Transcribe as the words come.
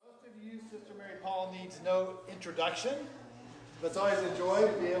Mary Paul needs no introduction, but it's always a joy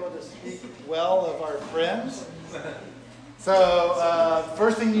to be able to speak well of our friends. So,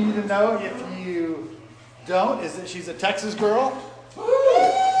 first thing you need to know, if you don't, is that she's a Texas girl.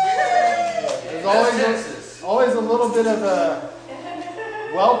 There's always a little bit of a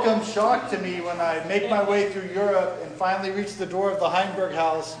welcome shock to me when I make my way through Europe and finally reach the door of the Heinberg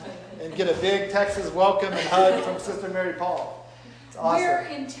house and get a big Texas welcome and hug from Sister Mary Paul. It's awesome. Where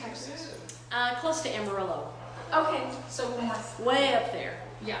in Texas? Close to Amarillo. Okay, so north. Way up there.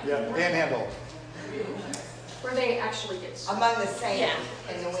 Yeah. Yeah, Panhandle. Where they actually get snow. Among the sand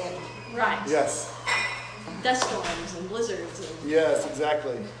and the wind. Right. Yes. Dust storms and blizzards. And Yes,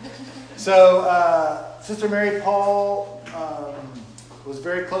 exactly. So, Sister Mary Paul was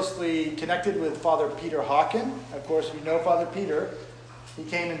very closely connected with Father Peter Hawken. Of course, you know Father Peter. He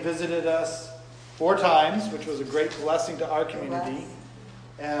came and visited us 4 times, which was a great blessing to our community.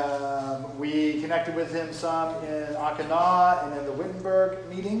 We connected with him some in Akana and in the Wittenberg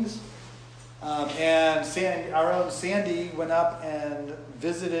meetings. And our own Sandy went up and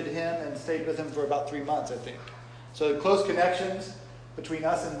visited him and stayed with him for about 3 months, I think. So close connections between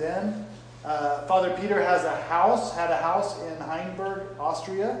us and them. Father Peter had a house in Heinberg,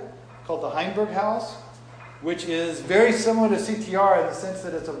 Austria, called the Heinberg House, which is very similar to CTR in the sense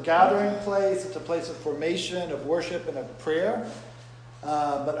that it's a gathering place, it's a place of formation, of worship, and of prayer.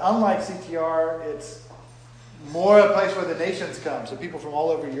 But unlike CTR, it's more a place where the nations come. So people from all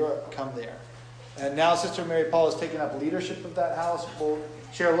over Europe come there. And now Sister Mary Paul has taken up leadership of that house. We'll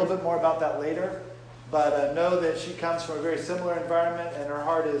share a little bit more about that later. But know that she comes from a very similar environment, and her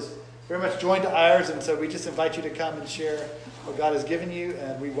heart is very much joined to ours. And so we just invite you to come and share what God has given you.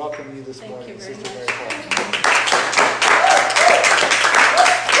 And we welcome you this morning, Sister Mary Paul.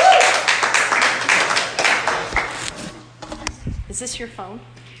 Is this your phone?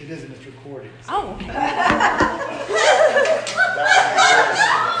 It is, and it's recording. Oh, okay.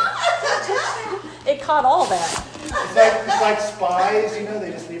 It caught all that. It's like spies, you know,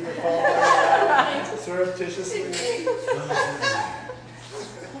 they just leave their phone there surreptitiously.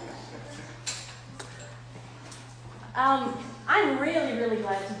 I'm really, really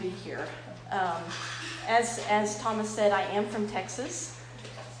glad to be here. As Thomas said, I am from Texas,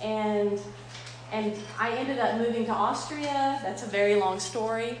 and I ended up moving to Austria. That's a very long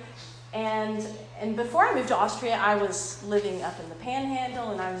story. And before I moved to Austria, I was living up in the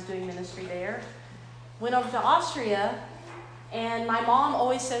Panhandle, and I was doing ministry there. Went over to Austria, and my mom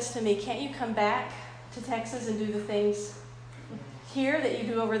always says to me, "Can't you come back to Texas and do the things here that you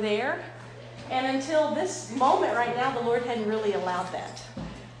do over there?" And until this moment right now, the Lord hadn't really allowed that.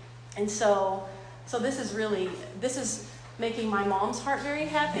 And so this is making my mom's heart very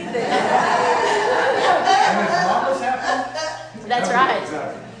happy. And his mom was happy? That's right.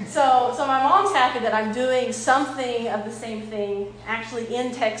 Exactly. So my mom's happy that I'm doing something of the same thing actually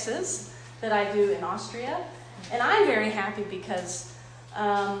in Texas that I do in Austria. And I'm very happy because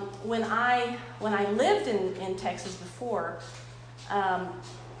when I lived in Texas before,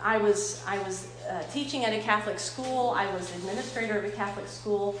 I was teaching at a Catholic school. I was administrator of a Catholic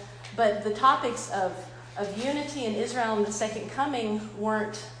school. But the topics of unity in Israel and the Second Coming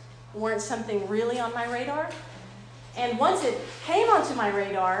weren't something really on my radar. And once it came onto my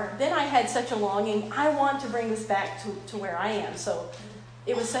radar, then I had such a longing, I want to bring this back to where I am. So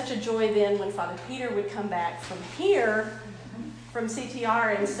it was such a joy then when Father Peter would come back from here, from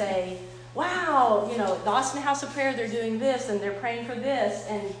CTR, and say, wow, the Austin House of Prayer, they're doing this, and they're praying for this.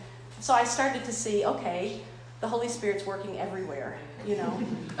 And so I started to see, okay, the Holy Spirit's working everywhere,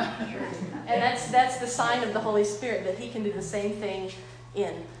 And that's the sign of the Holy Spirit, that he can do the same thing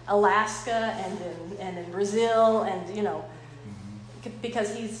in Alaska and in Brazil, and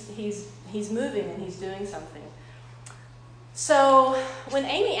because he's moving and he's doing something. So when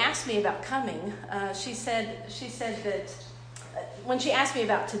Amy asked me about coming, she said that when she asked me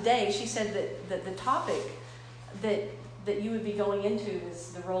about today, she said that the topic that you would be going into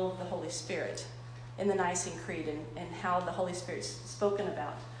is the role of the Holy Spirit in the Nicene Creed and how the Holy Spirit's spoken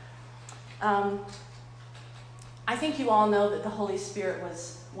about. I think you all know that the Holy Spirit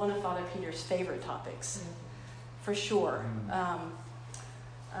was one of Father Peter's favorite topics, for sure.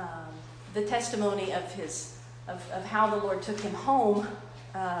 The testimony of how the Lord took him home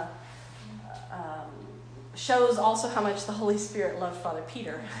shows also how much the Holy Spirit loved Father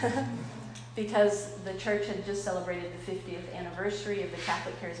Peter, because the church had just celebrated the 50th anniversary of the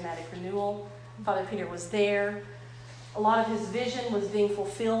Catholic Charismatic Renewal. Father Peter was there. A lot of his vision was being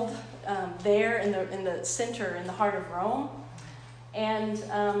fulfilled there in the center, in the heart of Rome. And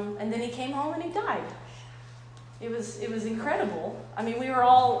then he came home and he died. It was incredible. I mean, we were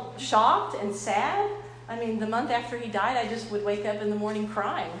all shocked and sad. I mean, the month after he died, I just would wake up in the morning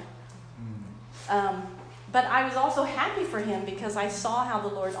crying. But I was also happy for him because I saw how the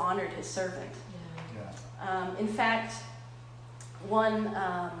Lord honored his servant. In fact,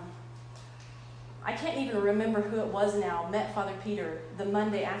 I can't even remember who it was now, met Father Peter the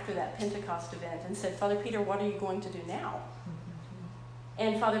Monday after that Pentecost event and said, Father Peter, what are you going to do now?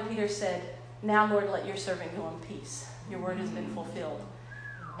 And Father Peter said, now, Lord, let your servant go in peace. Your word has been fulfilled.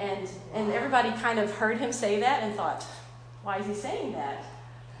 And everybody kind of heard him say that and thought, why is he saying that?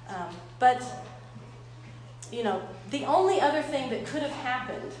 But, you know, the only other thing that could have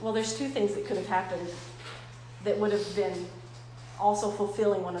happened, well, there's two things that could have happened that would have been also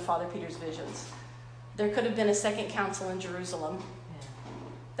fulfilling one of Father Peter's visions. There could have been a second council in Jerusalem.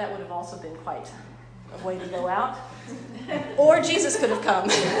 That would have also been quite a way to go out. Or Jesus could have come.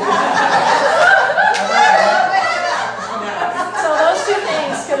 So those two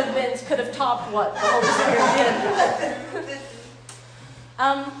things could have topped what the Holy Spirit did.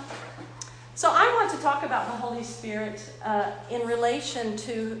 So I want to talk about the Holy Spirit in relation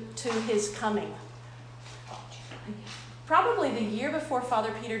to his coming. Probably the year before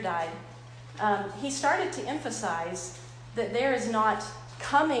Father Peter died, he started to emphasize that there is not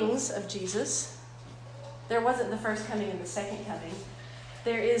comings of Jesus. There wasn't the first coming and the second coming.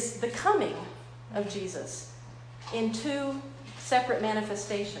 There is the coming of Jesus in two separate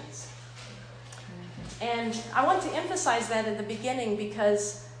manifestations. And I want to emphasize that at the beginning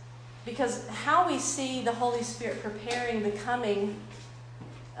because how we see the Holy Spirit preparing the coming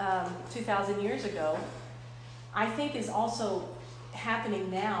 2,000 years ago, I think is also happening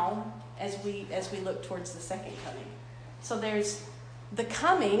now as we look towards the second coming. So there's the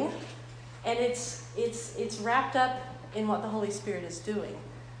coming, and it's wrapped up in what the Holy Spirit is doing,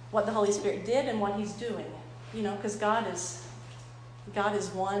 what the Holy Spirit did and what He's doing. You know, because God is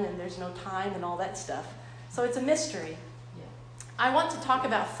one, and there's no time and all that stuff. So it's a mystery. I want to talk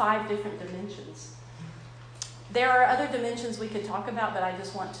about 5 different dimensions. There are other dimensions we could talk about, but I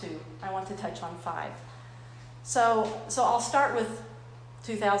want to touch on 5. So I'll start with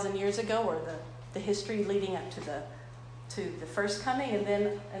 2,000 years ago, or the history leading up to the first coming, and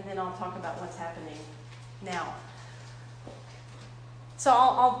then I'll talk about what's happening now. So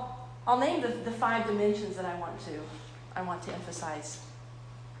I'll name the 5 dimensions that I want to emphasize.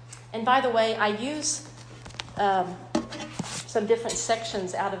 And by the way, I use some different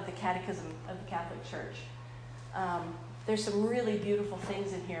sections out of the Catechism of the Catholic Church. There's some really beautiful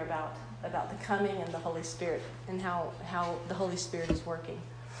things in here about the coming and the Holy Spirit and how the Holy Spirit is working.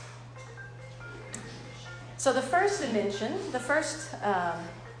 So the first dimension, the first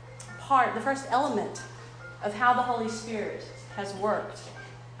part, the first element of how the Holy Spirit has worked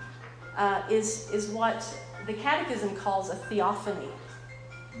is what the Catechism calls a theophany.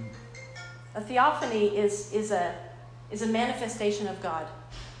 A theophany is a manifestation of God.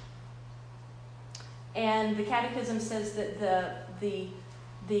 And the Catechism says that the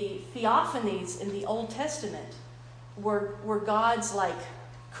theophanies in the Old Testament were God's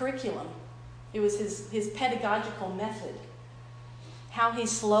curriculum. It was his pedagogical method, how he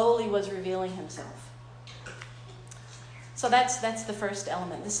slowly was revealing himself. So that's the first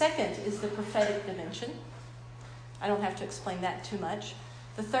element. The second is the prophetic dimension. I don't have to explain that too much.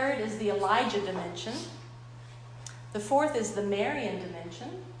 The third is the Elijah dimension. The fourth is the Marian dimension.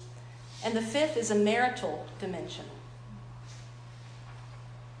 And the fifth is a marital dimension.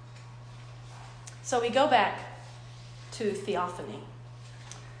 So we go back to theophany.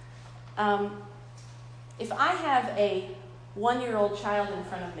 If I have a 1-year-old child in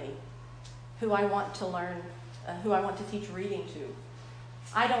front of me who I want to learn, who I want to teach reading to,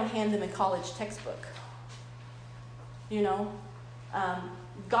 I don't hand them a college textbook. You know,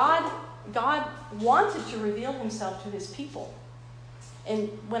 God wanted to reveal himself to his people. And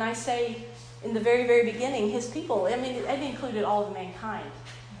when I say in the very, very beginning, his people, I mean, it included all of mankind.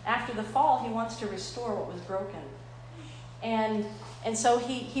 After the fall, he wants to restore what was broken. And so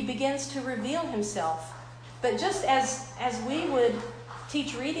he begins to reveal himself. But just as we would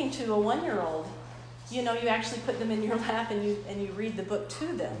teach reading to a 1-year-old, you know, you actually put them in your lap and you read the book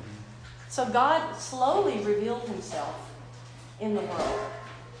to them. So God slowly revealed himself in the world.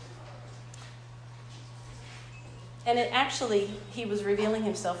 And he was revealing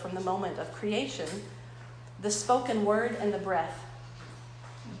himself from the moment of creation, the spoken word and the breath.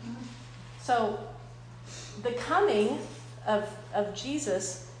 So the coming of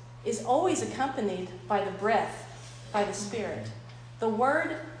Jesus is always accompanied by the breath, by the Spirit. The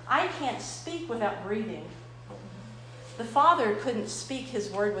word, I can't speak without breathing. The Father couldn't speak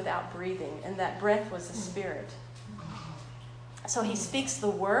his word without breathing, and that breath was the Spirit. So he speaks the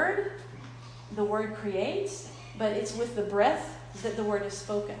word creates, but it's with the breath that the word is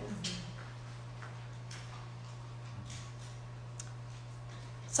spoken.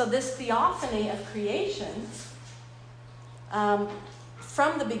 So this theophany of creation,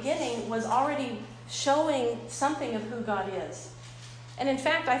 from the beginning, was already showing something of who God is. And in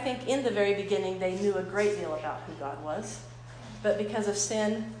fact, I think in the very beginning, they knew a great deal about who God was. But because of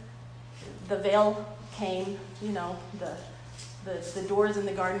sin, the veil came, the doors in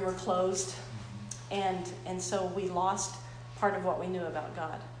the garden were closed, and so we lost part of what we knew about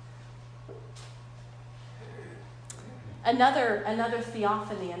God. Another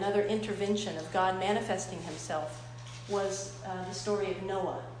theophany, another intervention of God manifesting himself was the story of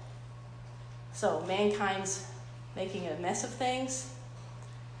Noah. So mankind's making a mess of things,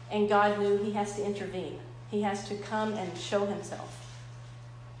 and God knew he has to intervene. He has to come and show himself.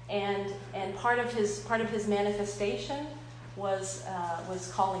 And part of his manifestation was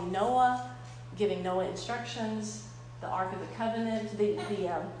calling Noah, giving Noah instructions, the Ark of the Covenant,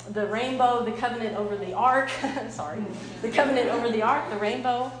 the rainbow, the covenant over the ark. Sorry, the covenant over the ark, the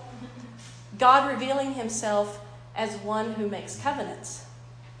rainbow. God revealing himself as one who makes covenants.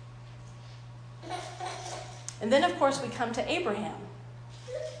 And then, of course, we come to Abraham.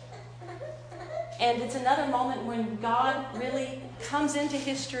 And it's another moment when God really comes into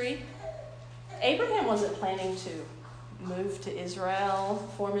history. Abraham wasn't planning to move to Israel,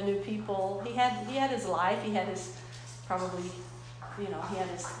 form a new people. He had his life. He had his he had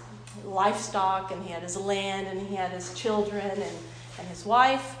his livestock, and he had his land, and he had his children and his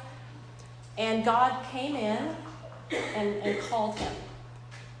wife. And God came in and called him.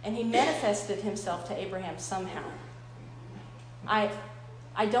 And he manifested himself to Abraham somehow. I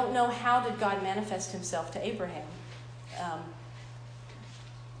don't know how did God manifest himself to Abraham.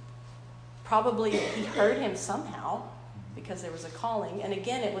 Probably he heard him somehow because there was a calling. And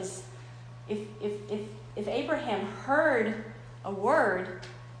again, it was if Abraham heard a word,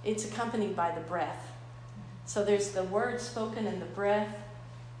 it's accompanied by the breath. So there's the word spoken and the breath,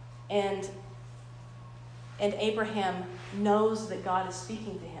 and Abraham knows that God is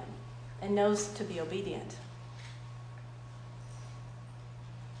speaking to him and knows to be obedient.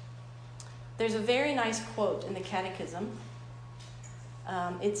 There's a very nice quote in the Catechism.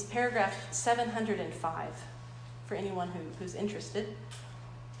 It's paragraph 705 for anyone who's interested.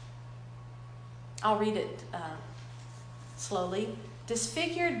 I'll read it slowly.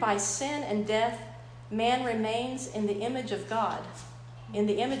 Disfigured by sin and death, man remains in the image of God, in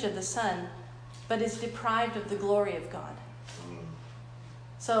the image of the Son, but is deprived of the glory of God.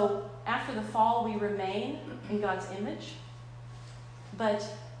 So after the fall, we remain in God's image, but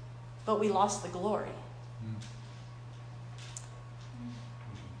we lost the glory.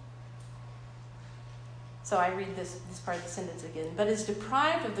 So I read this part of the sentence again. But is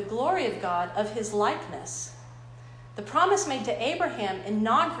deprived of the glory of God, of his likeness. The promise made to Abraham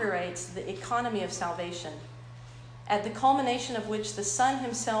inaugurates the economy of salvation, at the culmination of which the Son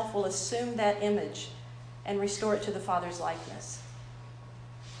himself will assume that image and restore it to the Father's likeness,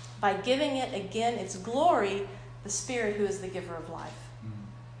 by giving it again its glory, the Spirit who is the giver of life.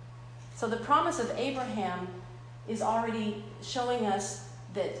 So the promise of Abraham is already showing us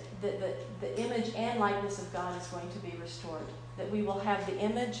that the image and likeness of God is going to be restored, that we will have the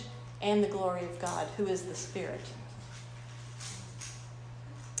image and the glory of God, who is the Spirit.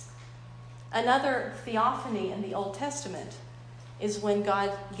 Another theophany in the Old Testament is when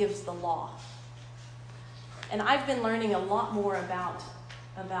God gives the law. And I've been learning a lot more about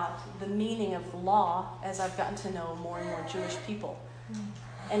the meaning of the law as I've gotten to know more and more Jewish people,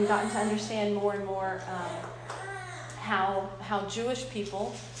 and gotten to understand more and more how Jewish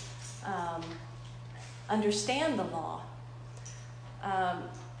people understand the law.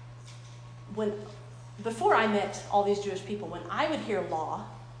 Before I met all these Jewish people, when I would hear law,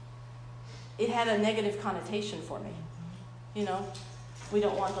 it had a negative connotation for me. We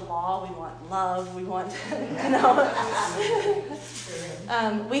don't want the law, we want love, we want,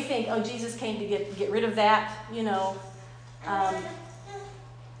 we think, oh, Jesus came to get rid of that,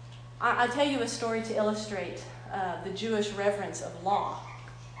 I'll tell you a story to illustrate the Jewish reverence of law.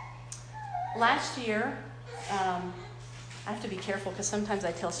 Last year, I have to be careful because sometimes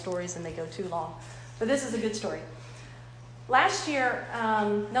I tell stories and they go too long, but this is a good story. Last year,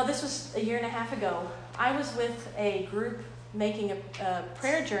 this was a year and a half ago, I was with a group making a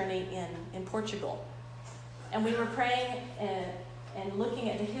prayer journey in Portugal. And we were praying and looking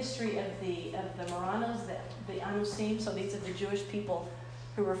at the history of the Moranos, the Anusim, so these are the Jewish people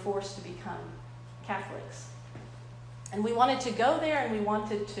who were forced to become Catholics. And we wanted to go there, and we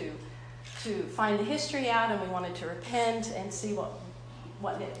wanted to to find the history out, and we wanted to repent and see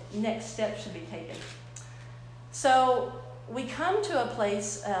what next steps should be taken. So we come to a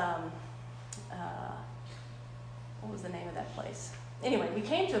place, what was the name of that place? Anyway, we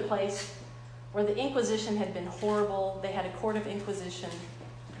came to a place where the Inquisition had been horrible. They had a court of Inquisition.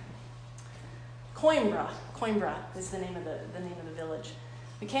 Coimbra is the name of the village.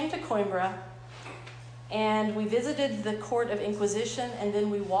 We came to Coimbra, and we visited the court of Inquisition, and then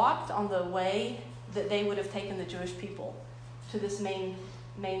we walked on the way that they would have taken the Jewish people to this main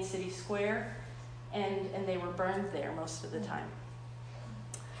city square, and they were burned there most of the time.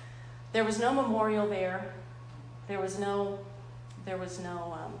 There was no memorial there. There was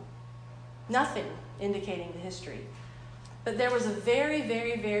nothing indicating the history. But there was a very,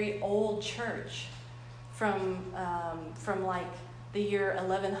 very, very old church from like the year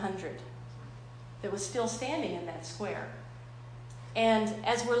 1100 that was still standing in that square. And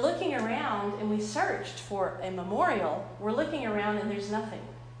as we're looking around and we searched for a memorial, we're looking around and there's nothing.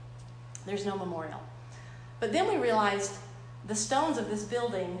 There's no memorial. But then we realized the stones of this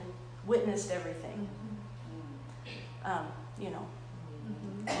building witnessed everything. You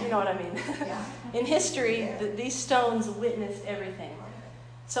know what I mean. In history, these stones witnessed everything.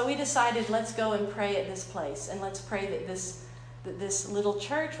 So we decided, let's go and pray at this place, and let's pray that this little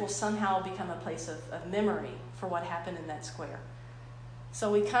church will somehow become a place of memory for what happened in that square. So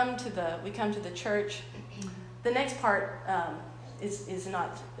we come to the church. The next part is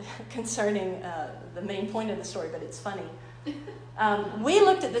not concerning the main point of the story, but it's funny. We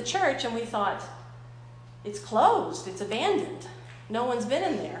looked at the church and we thought, it's closed, it's abandoned. No one's been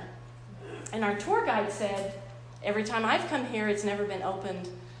in there. And our tour guide said, every time I've come here, it's never been opened.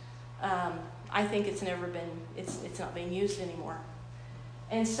 I think it's not being used anymore.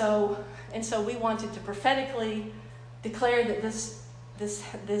 And so we wanted to prophetically declare that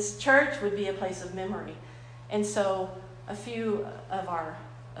this church would be a place of memory. And so a few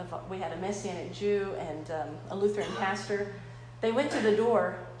we had a Messianic Jew and a Lutheran pastor. They went to the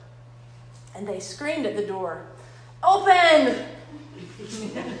door and they screamed at the door, "Open!"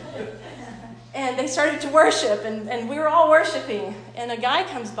 And they started to worship, and we were all worshiping. And a guy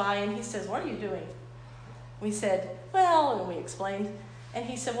comes by and he says, "What are you doing?" We said, "Well," and we explained. And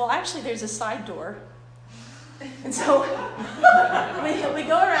he said, "Well, actually, there's a side door." And so we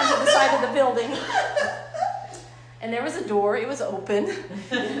go around to the side of the building, and there was a door. It was open.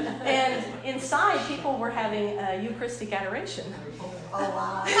 And inside, people were having a Eucharistic adoration. Oh,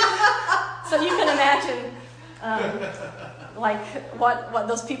 wow. So you can imagine what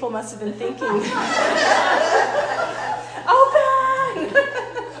those people must have been thinking. Open!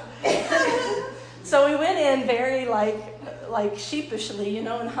 So we went in very like sheepishly, and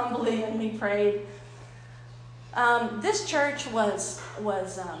humbly, and we prayed. This church was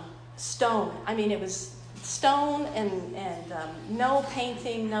stone. I mean, it was stone and no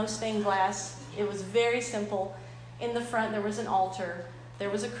painting, no stained glass. It was very simple. In the front, there was an altar, there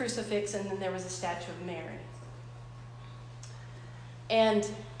was a crucifix, and then there was a statue of Mary. And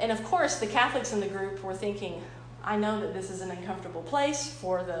of course, the Catholics in the group were thinking, I know that this is an uncomfortable place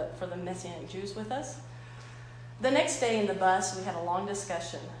for the Messianic Jews with us. The next day in the bus, we had a long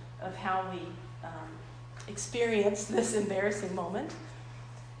discussion of how we experienced this embarrassing moment.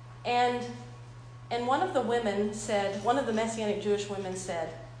 And one of the Messianic Jewish women said,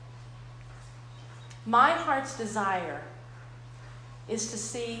 "My heart's desire is to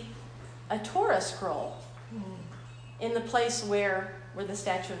see a Torah scroll in the place where the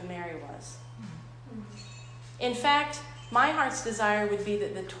statue of Mary was. In fact, my heart's desire would be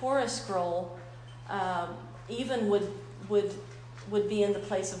that the Torah scroll even would be in the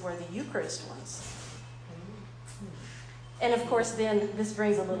place of where the Eucharist was." And of course, then this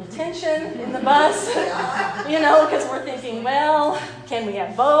brings a little tension in the bus, because we're thinking, well, can we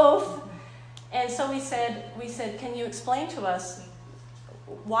have both? And so we said, can you explain to us,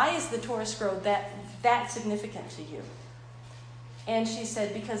 why is the Torah scroll that significant to you? And she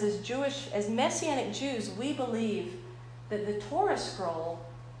said, because as Messianic Jews, we believe that the Torah scroll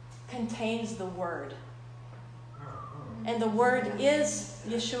contains the Word. And the Word is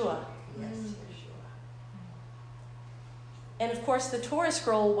Yeshua. Yes, Yeshua. And of course, the Torah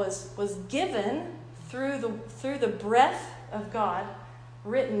scroll was given through the breath of God,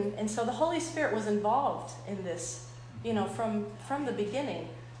 written, and so the Holy Spirit was involved in this. From the beginning,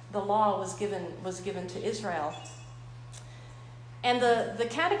 the law was given to Israel. And the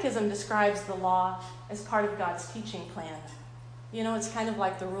Catechism describes the law as part of God's teaching plan. It's kind of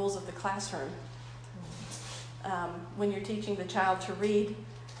like the rules of the classroom. When you're teaching the child to read,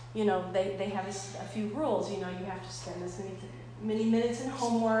 they have a few rules. You have to spend this many minutes in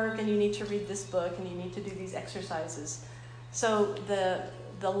homework, and you need to read this book, and you need to do these exercises. So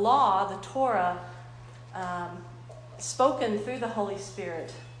the law, the Torah, spoken through the Holy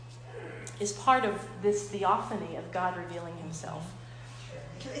Spirit, is part of this theophany of God revealing himself.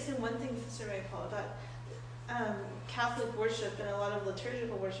 Can I say one thing, Sister Ray Paul, about Catholic worship and a lot of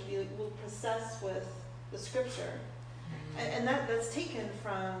liturgical worship? You will process with the scripture. And that's taken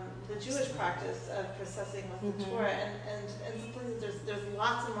from the Jewish practice of processing with the Torah. And there's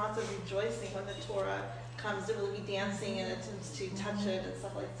lots and lots of rejoicing when the Torah comes. There will be dancing and attempts to touch it and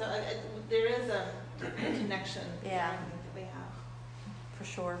stuff like that. So there is a connection that we have. For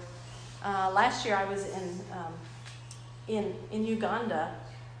sure. Last year I was in Uganda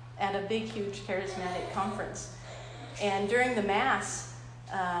at a big, huge charismatic conference. And during the Mass,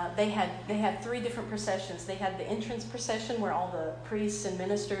 they had 3 different processions. They had the entrance procession where all the priests and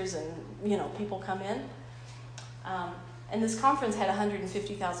ministers and people come in. And this conference had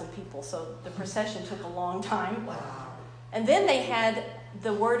 150,000 people, so the procession took a long time. Wow. And then they had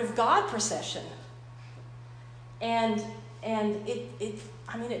the Word of God procession. And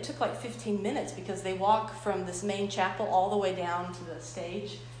it took like 15 minutes because they walk from this main chapel all the way down to the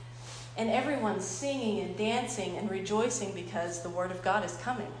stage. And everyone's singing and dancing and rejoicing because the Word of God is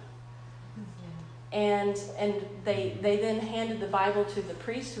coming. And they then handed the Bible to the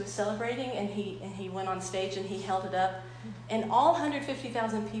priest who was celebrating, and he went on stage and he held it up. And all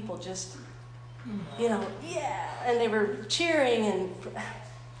 150,000 people just, and they were cheering and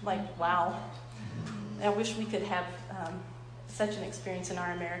like, wow. I wish we could have such an experience in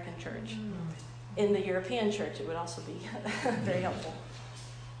our American church. In the European church, it would also be very helpful.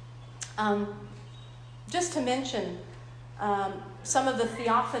 Just to mention, some of the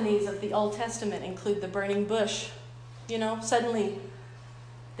theophanies of the Old Testament include the burning bush. Suddenly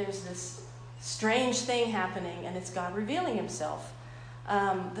there's this strange thing happening, and it's God revealing himself.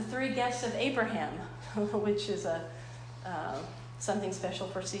 The 3 guests of Abraham, which is something special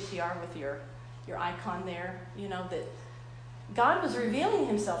for CPR with your icon there. That God was revealing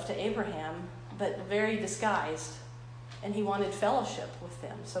himself to Abraham, but very disguised. And he wanted fellowship with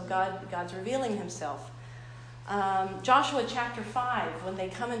them. So God's revealing himself. Joshua chapter 5, when they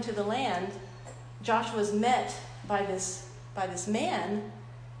come into the land, Joshua's met by this man,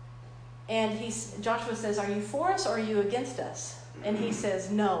 and Joshua says, "Are you for us or are you against us?" And he says,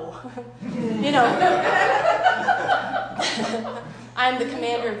 "No." "I'm the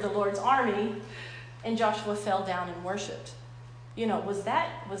commander of the Lord's army." And Joshua fell down and worshipped. Was that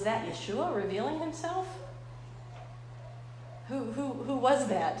Yeshua revealing himself? Who was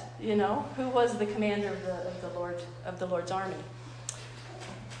that? Who was the commander of the Lord's army?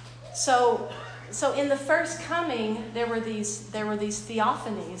 So in the first coming, there were these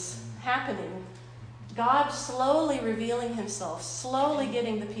theophanies happening. God slowly revealing himself, slowly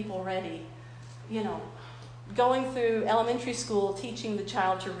getting the people ready. Going through elementary school, teaching the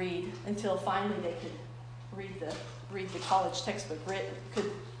child to read until finally they could read the college textbook,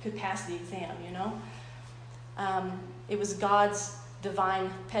 could pass the exam. It was God's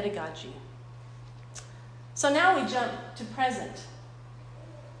divine pedagogy. So now we jump to present.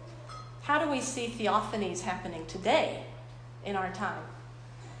 How do we see theophanies happening today in our time?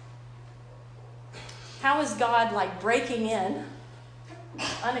 How is God breaking in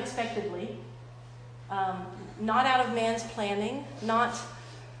unexpectedly, not out of man's planning, not,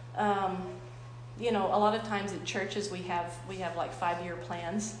 a lot of times at churches we have 5-year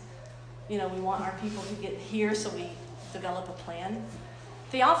plans. We want our people to get here, so we develop a plan.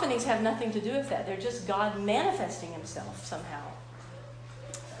 Theophanies have nothing to do with that. They're just God manifesting himself somehow.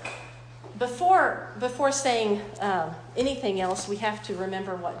 Before saying anything else, we have to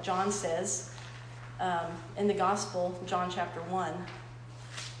remember what John says in the Gospel, John chapter 1.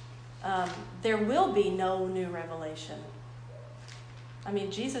 There will be no new revelation.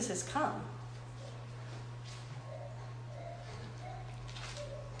 Jesus has come.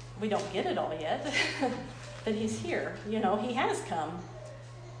 We don't get it all yet, but he's here. He has come.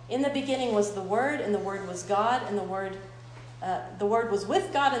 In the beginning was the Word, and the Word was God, and the Word was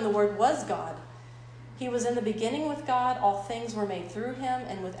with God, and the Word was God. He was in the beginning with God. All things were made through him,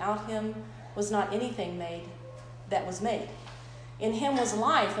 and without him was not anything made that was made. In him was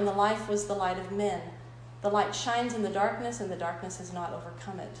life, and the life was the light of men. The light shines in the darkness, and the darkness has not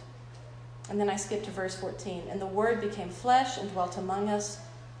overcome it. And then I skip to verse 14. And the Word became flesh and dwelt among us,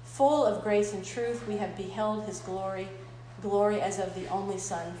 full of grace and truth. We have beheld his glory as of the only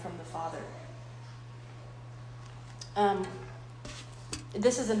Son from the Father.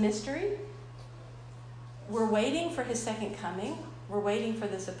 This is a mystery. We're waiting for his second coming. We're waiting for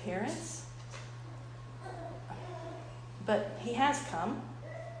this appearance. but he has come.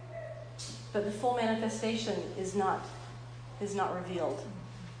 But the full manifestation is not revealed.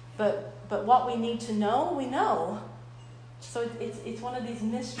 But what we need to know, we know. So it's one of these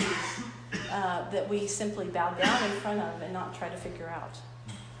mysteries that we simply bow down in front of and not try to figure out.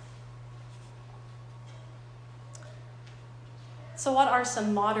 So what are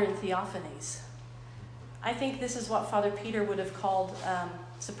some modern theophanies? I think this is what Father Peter would have called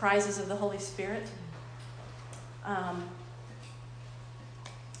surprises of the Holy Spirit.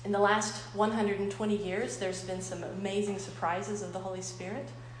 In the last 120 years, there's been some amazing surprises of the Holy Spirit.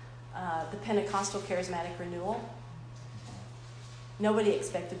 The Pentecostal charismatic renewal. Nobody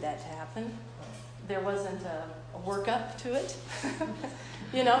expected that to happen. There wasn't a workup to it.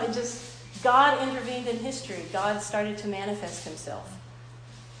 It just, God intervened in history. God started to manifest himself.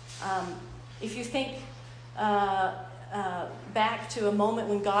 If you think back to a moment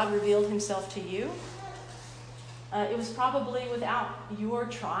when God revealed himself to you, it was probably without your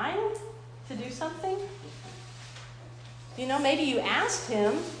trying to do something. Maybe you asked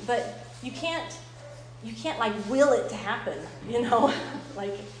him, but you can't like will it to happen,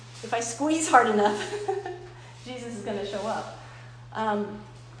 Like if I squeeze hard enough, Jesus is going to show up.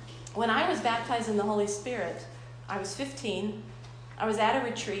 When I was baptized in the Holy Spirit, I was 15. I was at a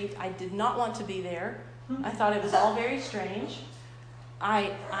retreat. I did not want to be there. I thought it was all very strange.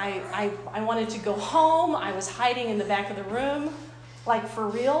 I wanted to go home. I was hiding in the back of the room, like for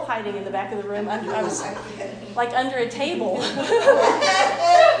real, hiding in the back of the room. I was like under a table.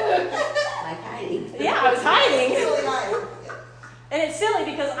 Like hiding. Yeah, I was hiding. And it's silly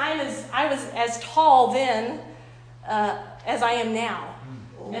because I was as tall then as I am now.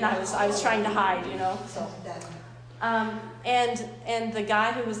 And I was trying to hide, So, and the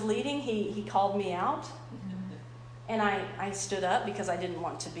guy who was leading, he called me out, and I stood up because I didn't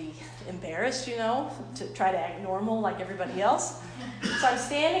want to be embarrassed, to try to act normal like everybody else. So I'm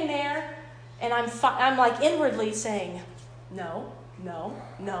standing there, and I'm like inwardly saying, no, no,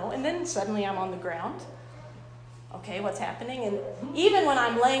 no, and then suddenly I'm on the ground. Okay, what's happening? And even when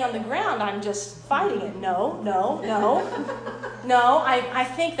I'm laying on the ground, I'm just fighting it. No, no, no. No, I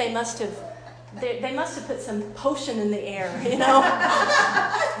think they must have put some potion in the air,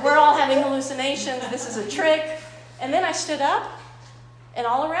 We're all having hallucinations. This is a trick. And then I stood up, and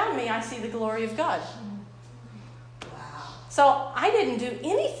all around me, I see the glory of God. Wow. So I didn't do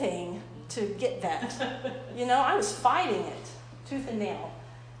anything to get that. I was fighting it, tooth and nail.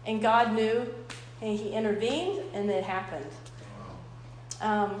 And God knew, and he intervened, and it happened.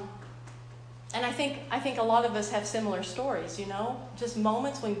 And I think a lot of us have similar stories, just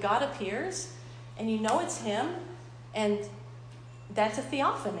moments when God appears, and it's him, and that's a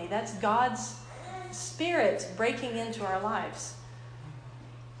theophany. That's God's Spirit breaking into our lives.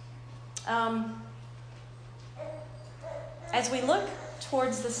 As we look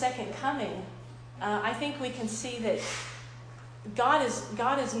towards the second coming, I think we can see that God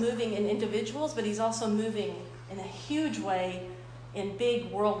is moving in individuals, but he's also moving in a huge way in big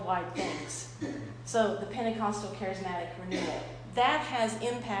worldwide things. So the Pentecostal charismatic renewal, that has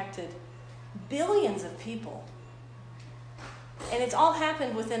impacted billions of people. And it's all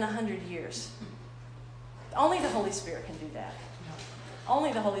happened within 100 years. Only the Holy Spirit can do that.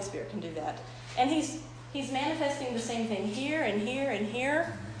 Only the Holy Spirit can do that. And he's manifesting the same thing here and here and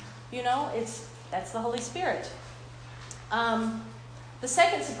here. That's the Holy Spirit. The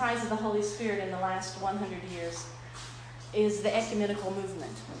second surprise of the Holy Spirit in the last 100 years is the ecumenical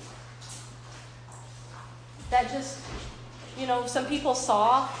movement. That just, some people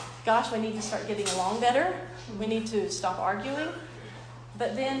saw, gosh, we need to start getting along better. We need to stop arguing.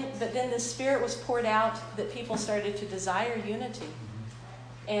 But then the Spirit was poured out that people started to desire unity.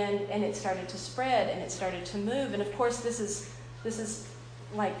 And it started to spread, and it started to move. And of course, this is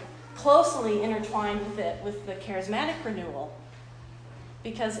like closely intertwined with the charismatic renewal.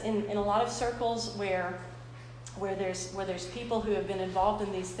 Because in a lot of circles where there's people who have been involved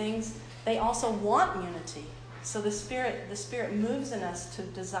in these things, they also want unity. So the Spirit moves in us to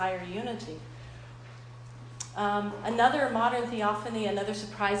desire unity. Another modern theophany, another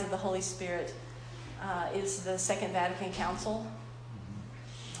surprise of the Holy Spirit, is the Second Vatican Council.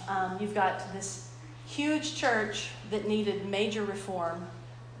 You've got this huge church that needed major reform,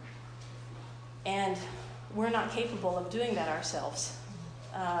 and we're not capable of doing that ourselves.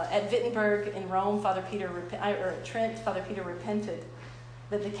 At Wittenberg in Rome, at Trent, Father Peter repented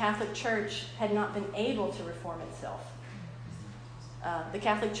that the Catholic Church had not been able to reform itself. The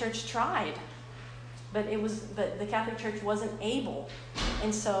Catholic Church tried, but the Catholic Church wasn't able,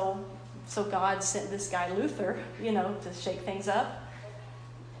 and so God sent this guy Luther, to shake things up.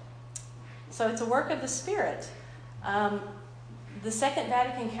 So it's a work of the Spirit. The Second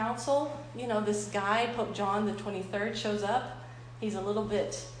Vatican Council, this guy, Pope John the 23rd, shows up. He's a little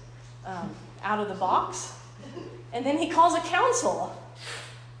bit out of the box. And then he calls a council.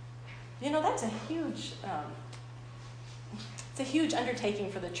 That's a huge, it's a huge undertaking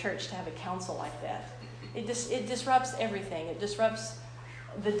for the church to have a council like that. It disrupts everything. It disrupts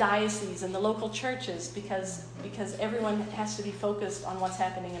the diocese and the local churches because everyone has to be focused on what's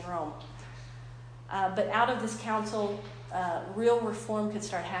happening in Rome. But out of this council, real reform could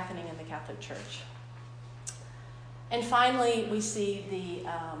start happening in the Catholic Church. And finally, we see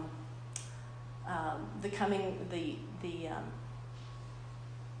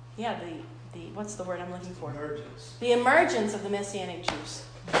what's the word I'm looking for? Emergence. The emergence of the Messianic Jews.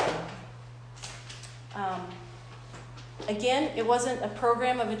 Again, it wasn't a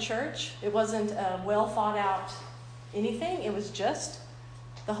program of a church. It wasn't a well thought out anything. It was just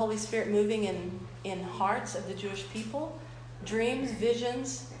the Holy Spirit moving in hearts of the Jewish people, dreams,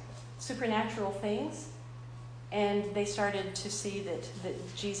 visions, supernatural things, and they started to see that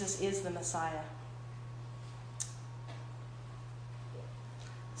Jesus is the Messiah.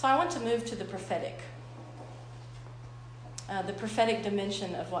 So I want to move to the prophetic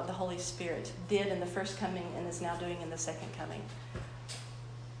dimension of what the Holy Spirit did in the first coming and is now doing in the second coming.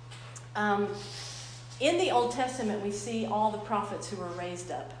 In the Old Testament, we see all the prophets who were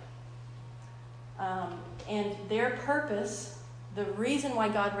raised up. And their purpose, the reason why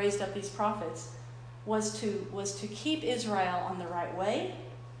God raised up these prophets, was to keep Israel on the right way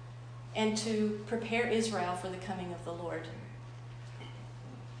and to prepare Israel for the coming of the Lord.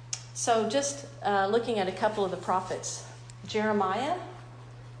 So just looking at a couple of the prophets. Jeremiah,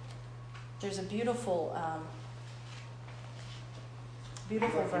 there's a beautiful verse. People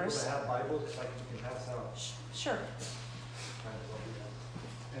that have Bibles, like you can pass out. Sure.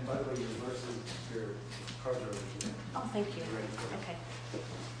 And by the way, your verses, your cards are over here. Oh, thank you. Okay.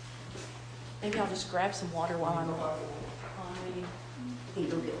 Maybe I'll just grab some water while I'm reading. You can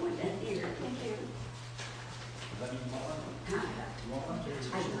go get one down here. Thank you.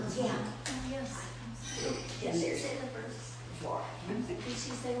 Yeah. Yes. And there's the first floor. Did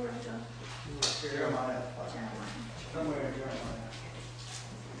she say where to go? Jeremiah. Jeremiah. Somewhere in Jeremiah.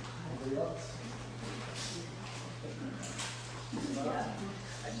 Anybody else? Yeah.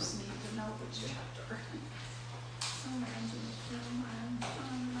 I just need to know which chapter.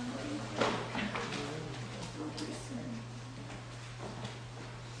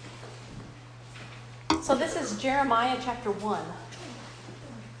 So this is Jeremiah chapter 1. I'm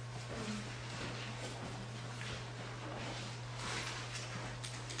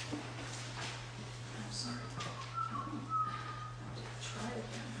sorry. Try again.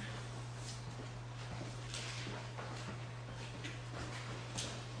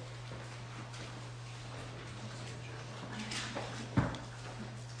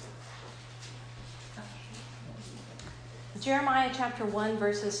 Jeremiah chapter 1,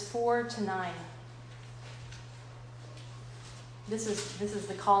 verses 4 to 9. This is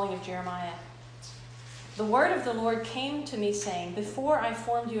the calling of Jeremiah. The word of the Lord came to me, saying, Before I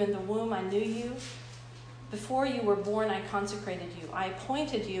formed you in the womb, I knew you. Before you were born, I consecrated you. I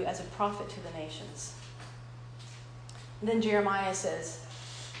appointed you as a prophet to the nations. And then Jeremiah says,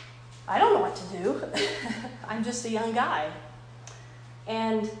 I don't know what to do. I'm just a young guy.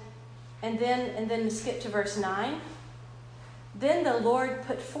 And then skip to verse 9. Then the Lord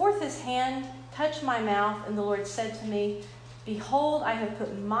put forth his hand, touched my mouth, and the Lord said to me, Behold, I have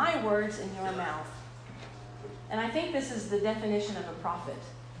put my words in your mouth. And I think this is the definition of a prophet.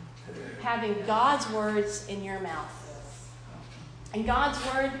 Having God's words in your mouth. And God's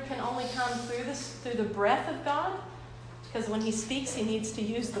word can only come through the breath of God, because when he speaks, he needs to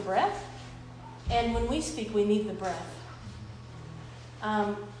use the breath. And when we speak, we need the breath.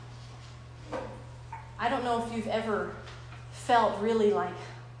 I don't know if you've ever felt really like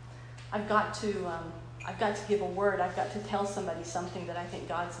I've got to give a word. I've got to tell somebody something that I think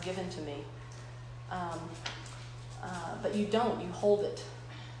God's given to me. But you don't. You hold it.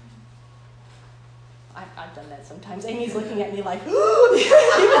 I've done that sometimes. Amy's looking at me like, ooh, you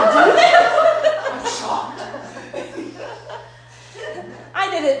can do that? I'm shocked.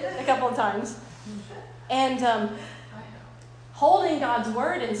 I did it a couple of times. And holding God's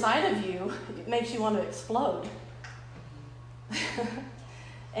word inside of you, it makes you want to explode.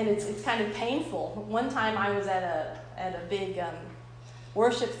 And it's kind of painful. One time I was at a big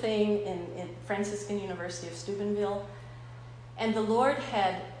worship thing in Franciscan University of Steubenville, and the Lord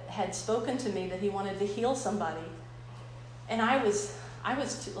had spoken to me that he wanted to heal somebody. And I was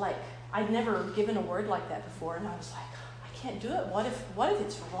like, I'd never given a word like that before, and I was like, I can't do it. What if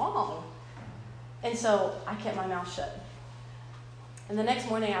it's wrong? And so I kept my mouth shut. And the next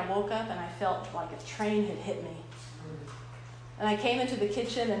morning I woke up and I felt like a train had hit me. And I came into the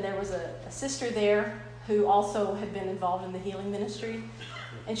kitchen and there was a sister there who also had been involved in the healing ministry.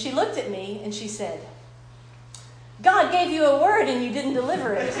 And she looked at me and she said, God gave you a word and you didn't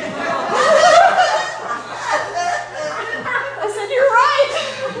deliver it. I said, you're right.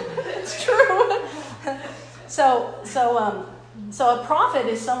 It's true. So a prophet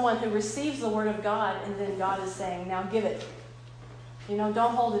is someone who receives the word of God and then God is saying, now give it. Don't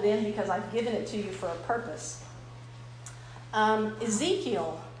hold it in because I've given it to you for a purpose.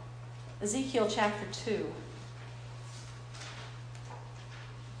 Ezekiel chapter 2.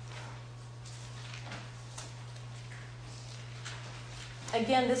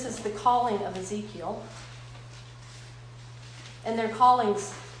 Again, this is the calling of Ezekiel. And their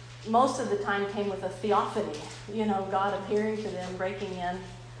callings most of the time came with a theophany. God appearing to them, breaking in.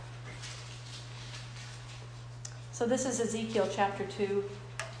 So this is Ezekiel chapter 2,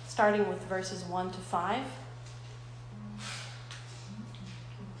 starting with verses 1 to 5.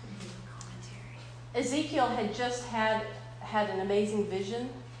 Ezekiel had just had an amazing vision,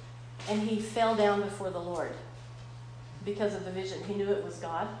 and he fell down before the Lord because of the vision. He knew it was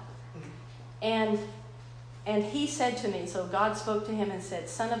God. And he said to me, so God spoke to him and said,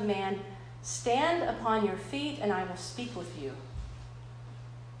 Son of man, stand upon your feet, and I will speak with you.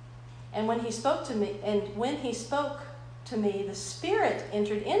 And when he spoke to me, the Spirit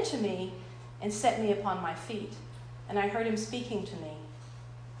entered into me and set me upon my feet. And I heard him speaking to me.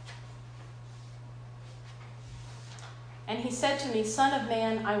 And he said to me, Son of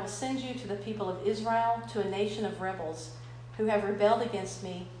man, I will send you to the people of Israel, to a nation of rebels who have rebelled against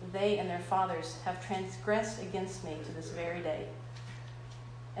me. They and their fathers have transgressed against me to this very day.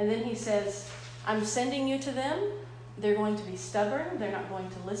 And then he says, I'm sending you to them. They're going to be stubborn. They're not going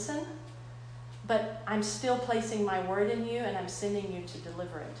to listen. But I'm still placing my word in you, and I'm sending you to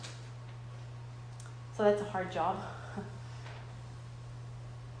deliver it. So that's a hard job.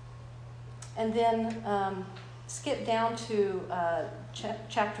 And then skip down to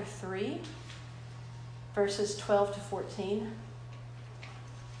chapter 3, verses 12 to 14.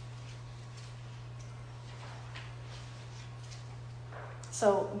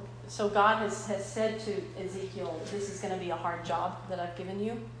 So God has said to Ezekiel, this is going to be a hard job that I've given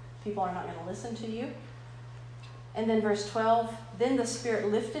you. People are not going to listen to you. And then verse 12, then the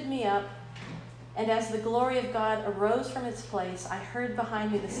Spirit lifted me up, and as the glory of God arose from its place, I heard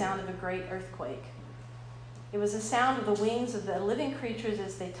behind me the sound of a great earthquake. It was the sound of the wings of the living creatures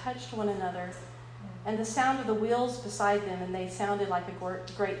as they touched one another, and the sound of the wheels beside them, and they sounded like a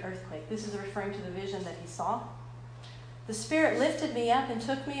great earthquake. This is referring to the vision that he saw. The Spirit lifted me up and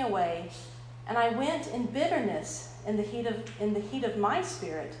took me away, and I went in bitterness in the heat of my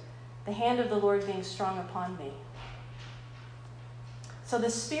spirit, the hand of the Lord being strong upon me. So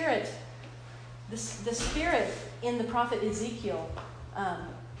the Spirit in the prophet Ezekiel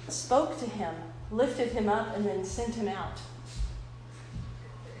spoke to him, lifted him up, and then sent him out.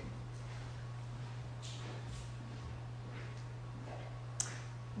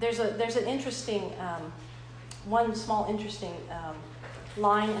 There's an interesting one small interesting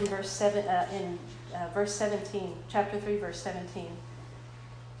line in verse 17, chapter 3, verse 17.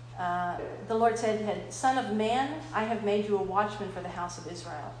 The Lord said, Son of man, I have made you a watchman for the house of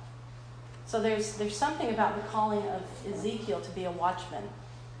Israel. So there's something about the calling of Ezekiel to be a watchman.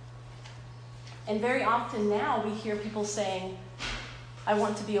 And very often now we hear people saying, I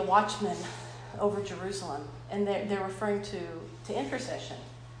want to be a watchman over Jerusalem. And they're referring to intercession.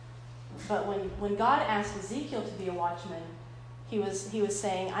 But when God asked Ezekiel to be a watchman, he was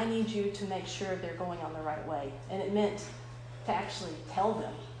saying, I need you to make sure they're going on the right way. And it meant to actually tell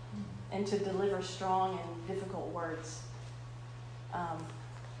them and to deliver strong and difficult words.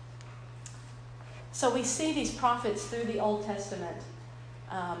 So we see these prophets through the Old Testament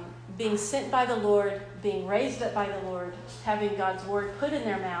being sent by the Lord, being raised up by the Lord, having God's word put in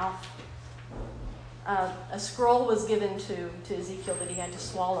their mouth. A scroll was given to Ezekiel that he had to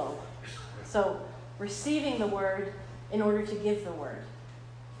swallow. So receiving the word in order to give the word.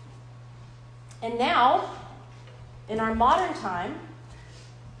 And now, in our modern time,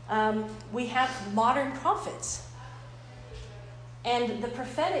 we have modern prophets. And the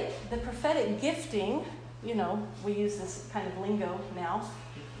prophetic gifting, we use this kind of lingo now.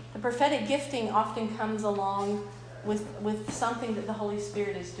 The prophetic gifting often comes along with something that the Holy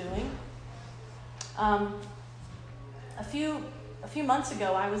Spirit is doing. A few months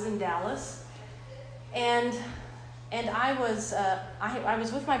ago, I was in Dallas, and I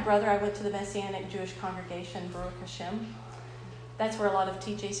was with my brother. I went to the Messianic Jewish congregation, Baruch Hashem. That's where a lot of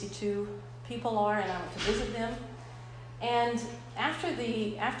TJC2 people are, and I went to visit them. And after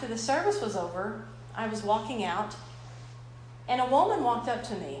the service was over, I was walking out, and a woman walked up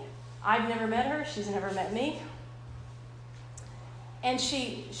to me. I've never met her. She's never met me. And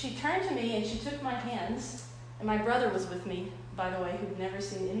she turned to me, and she took my hands, and my brother was with me, by the way, who'd never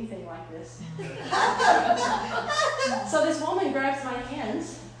seen anything like this. So this woman grabs my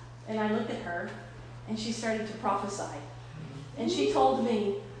hands, and I look at her, and she started to prophesy. And she told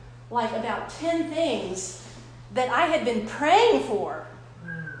me like about 10 things that I had been praying for.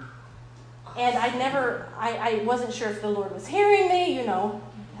 And I wasn't sure if the Lord was hearing me, you know,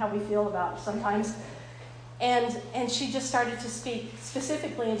 how we feel about sometimes. And she just started to speak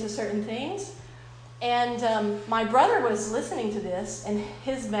specifically into certain things. And my brother was listening to this, and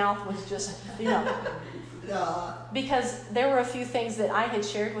his mouth was just, you know, because there were a few things that I had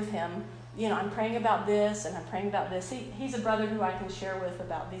shared with him. You know, I'm praying about this, and I'm praying about this. He's a brother who I can share with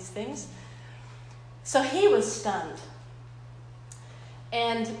about these things. So he was stunned.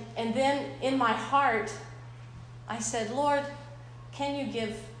 And then in my heart, I said, Lord, can you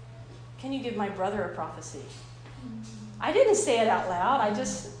give my brother a prophecy? I didn't say it out loud. I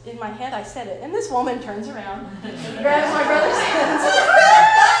just, in my head, I said it. And this woman turns around, grabs my brother's hands,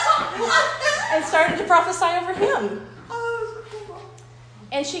 and started to prophesy over him.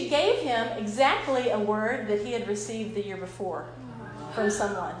 And she gave him exactly a word that he had received the year before from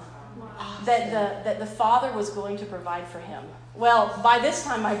someone. That the Father was going to provide for him. Well, by this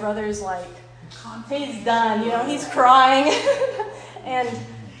time, my brother's like, he's done, you know, he's crying. And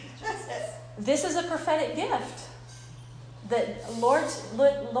this is a prophetic gift. That Lord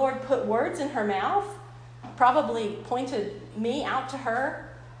put words in her mouth, probably pointed me out to her.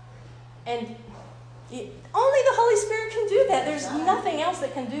 And only the Holy Spirit can do that. There's nothing else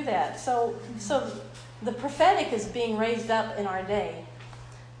that can do that. So the prophetic is being raised up in our day.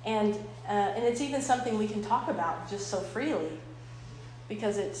 And it's even something we can talk about just so freely,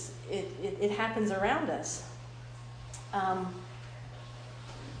 because it happens around us.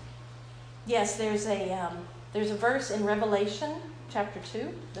 Yes, there's a verse in Revelation chapter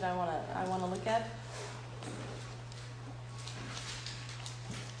 2 that I want to look at.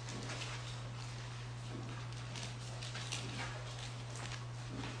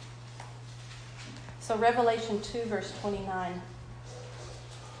 So Revelation 2 verse 29.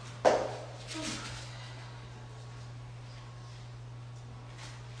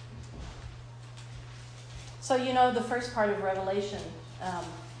 So you know the first part of Revelation,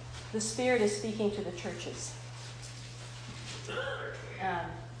 the Spirit is speaking to the churches,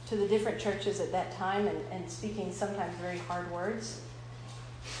 to the different churches at that time, and speaking sometimes very hard words.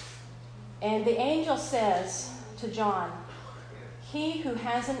 And the angel says to John, "He who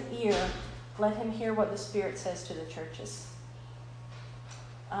has an ear, let him hear what the Spirit says to the churches."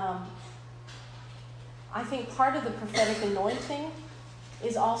 I think part of the prophetic anointing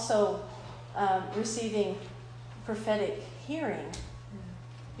is also receiving prophetic hearing.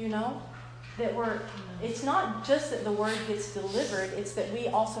 You know, that it's not just that the word gets delivered, it's that we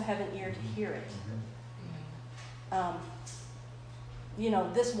also have an ear to hear it. You know,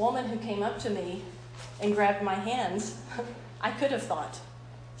 this woman who came up to me and grabbed my hands, I could have thought,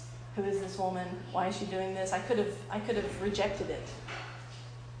 who is this woman? Why is she doing this? I could have rejected it.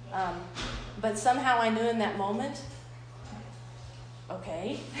 But somehow I knew in that moment,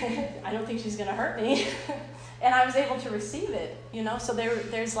 okay, I don't think she's going to hurt me. And I was able to receive it, you know. So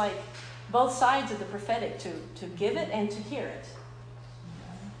there's like both sides of the prophetic, to give it and to hear it.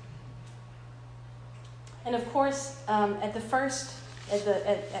 And of course, at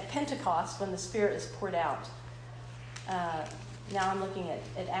Pentecost, when the Spirit is poured out, now I'm looking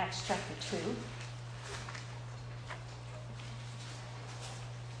at Acts chapter 2.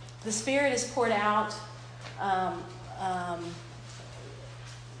 The Spirit is poured out.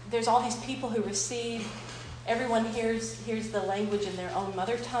 There's all these people who receive. Everyone hears the language in their own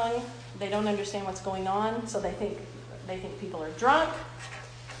mother tongue. They don't understand what's going on, so they think people are drunk.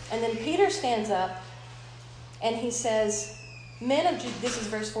 And then Peter stands up and he says, this is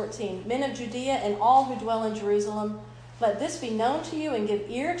verse 14, "Men of Judea and all who dwell in Jerusalem, let this be known to you and give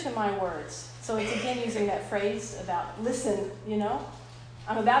ear to my words." So it's again using that phrase about listen, you know.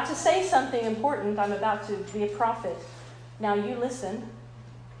 I'm about to say something important. I'm about to be a prophet. Now you listen.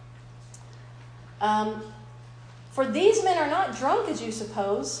 "For these men are not drunk as you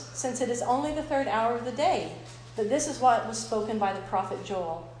suppose, since it is only the 3rd hour of the day. But this is what was spoken by the prophet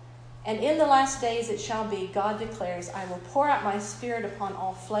Joel. And in the last days it shall be, God declares, I will pour out my Spirit upon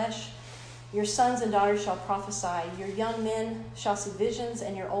all flesh. Your sons and daughters shall prophesy. Your young men shall see visions,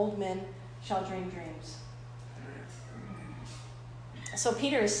 and your old men shall dream dreams." So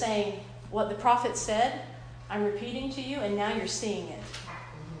Peter is saying, what the prophet said, I'm repeating to you, and now you're seeing it.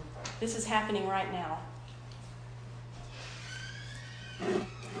 This is happening right now.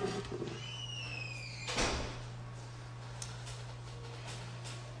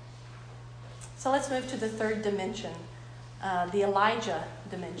 So let's move to the third dimension, the Elijah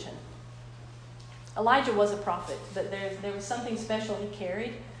dimension. Elijah was a prophet, but there was something special he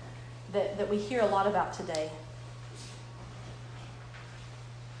carried that we hear a lot about today.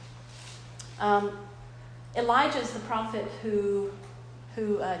 Elijah is the prophet who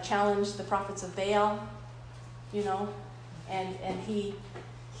challenged the prophets of Baal, and he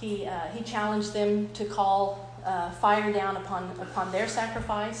challenged them to call fire down upon their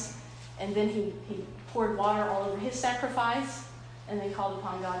sacrifice, and then he poured water all over his sacrifice, and then called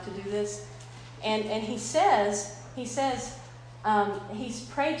upon God to do this. And he says he's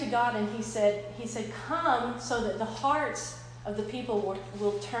prayed to God, and he said, "Come, so that the hearts of the people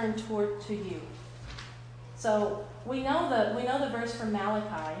will turn to you." So we know the verse from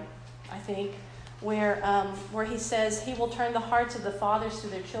Malachi, I think, where he says he will turn the hearts of the fathers to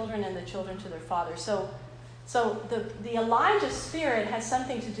their children and the children to their fathers. So the Elijah spirit has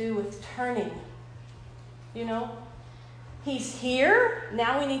something to do with turning. He's here.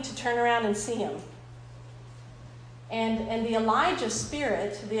 Now we need to turn around and see him. And the Elijah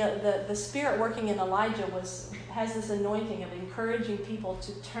spirit, the spirit working in Elijah has this anointing of encouraging people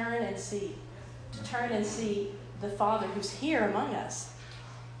to turn and see the Father who's here among us.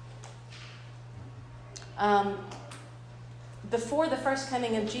 Before the first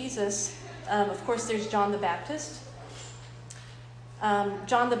coming of Jesus, of course, there's John the Baptist.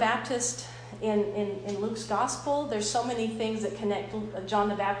 John the Baptist in Luke's Gospel, there's so many things that connect John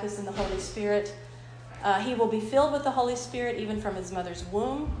the Baptist and the Holy Spirit. He will be filled with the Holy Spirit even from his mother's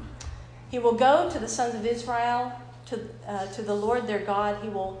womb. He will go to the sons of Israel, to the Lord their God. He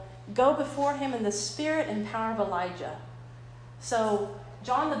will go before him in the spirit and power of Elijah. So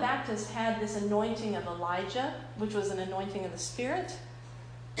John the Baptist had this anointing of Elijah, which was an anointing of the Spirit,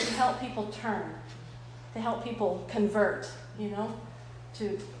 to help people turn, to help people convert,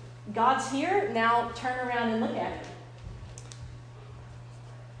 to God's here, now turn around and look at it.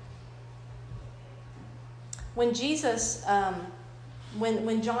 When Jesus,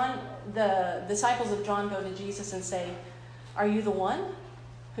 when John, the disciples of John go to Jesus and say, "Are you the one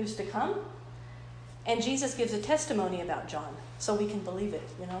who's to come?" And Jesus gives a testimony about John, so we can believe it,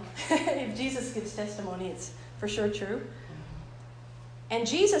 If Jesus gives testimony, it's for sure true. And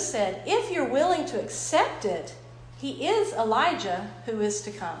Jesus said, "If you're willing to accept it, he is Elijah who is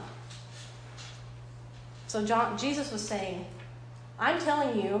to come." So Jesus was saying, I'm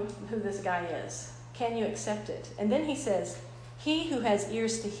telling you who this guy is. Can you accept it? And then he says, "He who has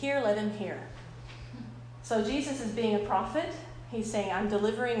ears to hear, let him hear." So Jesus is being a prophet. He's saying, I'm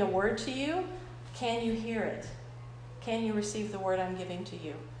delivering a word to you. Can you hear it? Can you receive the word I'm giving to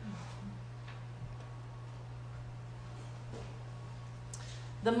you?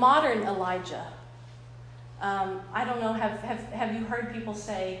 The modern Elijah. I don't know, have you heard people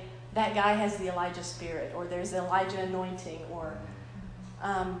say, that guy has the Elijah spirit, or there's the Elijah anointing, or...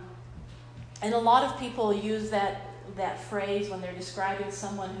 and a lot of people use that phrase when they're describing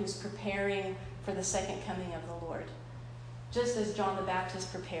someone who's preparing for the second coming of the Lord, just as John the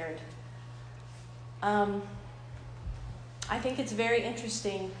Baptist prepared. I think it's very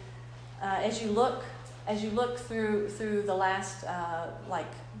interesting as you look through the last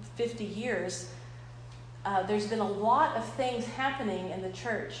 50 years. There's been a lot of things happening in the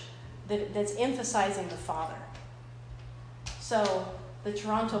church that's emphasizing the Father. So the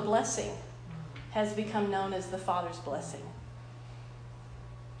Toronto blessing has become known as the Father's blessing.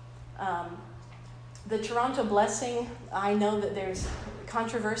 The Toronto blessing, I know that there's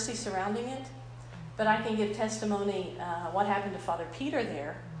controversy surrounding it, but I can give testimony what happened to Father Peter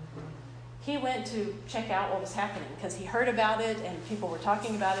there. He went to check out what was happening because he heard about it and people were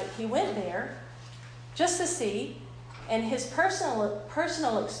talking about it. He went there just to see, and his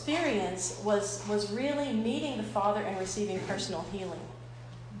personal experience was really meeting the Father and receiving personal healing.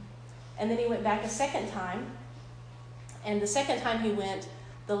 And then he went back a second time, and the second time he went,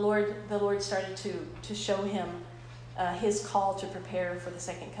 the Lord started to show him his call to prepare for the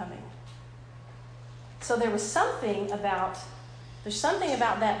second coming. So there's something about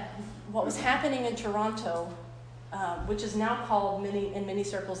that, what was happening in Toronto, which is now called in many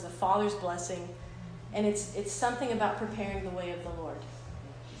circles the Father's blessing, and it's something about preparing the way of the Lord.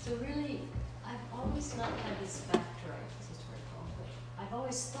 So really, I've always not had this fact right. This is very cool, but I've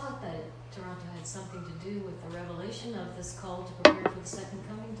always thought that Toronto had something to do with the revelation of this call to prepare for the second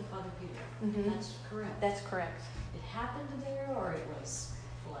coming to Father Peter. Mm-hmm. That's correct. That's correct. It happened there, or it was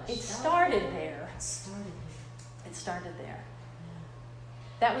flesh. It started there. It started there. It started there. Yeah.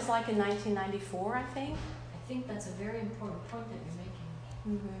 That was like in 1994, I think. I think that's a very important point that you're making.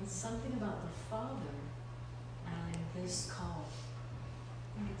 Mm-hmm. Something about the Father and this call.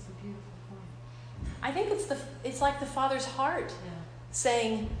 I think it's a beautiful point. I think it's like the Father's heart Yeah.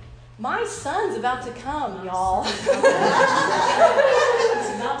 saying, "My Son's about to come, y'all." He's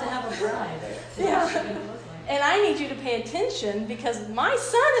about to have a bride. Yeah. What's she gonna look like? And I need you to pay attention because my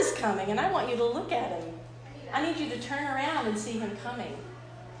Son is coming and I want you to look at him. I need you to turn around and see him coming.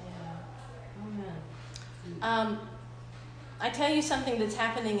 Yeah. Amen. I tell you something that's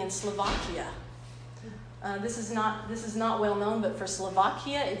happening in Slovakia. This is not well known, but for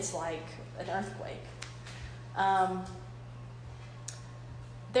Slovakia, it's like an earthquake.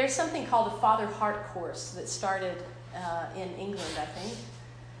 There's something called the Father Heart Course that started in England, I think.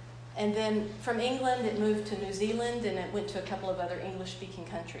 And then from England, it moved to New Zealand, and it went to a couple of other English-speaking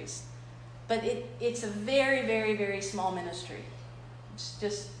countries. But it's a very, very, very small ministry. It's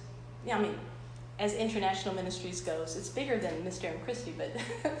just, yeah, I mean, as international ministries goes, it's bigger than Mysterium Christi, but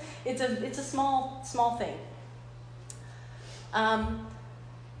it's a small thing.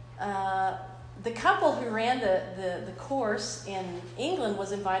 The couple who ran the course in England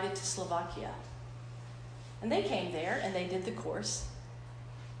was invited to Slovakia. And they came there and they did the course.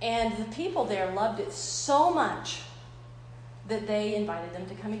 And the people there loved it so much that they invited them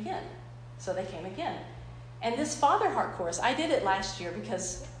to come again. So they came again. And this Father Heart course, I did it last year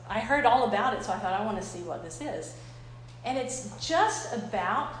because I heard all about it, so I thought I want to see what this is. And it's just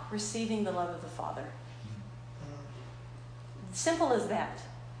about receiving the love of the Father. Simple as that.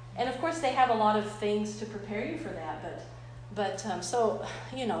 And of course they have a lot of things to prepare you for that, but so,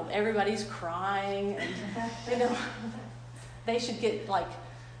 you know, everybody's crying and, you know, they should get like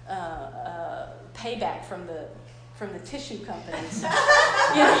payback from the tissue companies,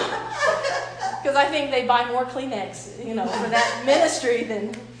 you know, because I think they buy more Kleenex, you know, for that ministry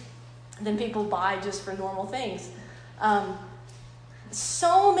than people buy just for normal things.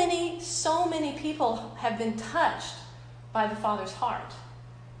 So many people have been touched by the Father's heart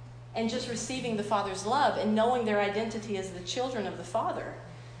and just receiving the Father's love and knowing their identity as the children of the Father.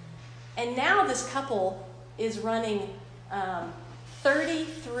 And now this couple is running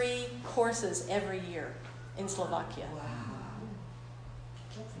 33 courses every year in Slovakia.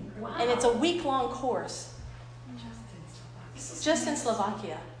 Wow. And it's a week-long course just in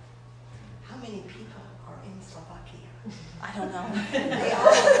Slovakia. How many people are in Slovakia? I don't know. They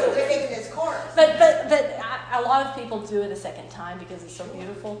are taking this course. But a lot of people do it a second time because it's so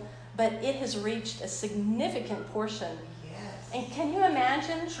beautiful. But it has reached a significant portion. Yes. And can you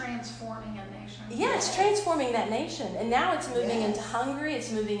imagine? Transforming a nation. Yeah, it's transforming that nation. And now it's moving Yes. into Hungary,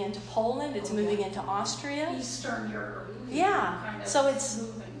 it's moving into Poland, it's moving into Austria. Eastern Europe. Yeah. Kind of So it's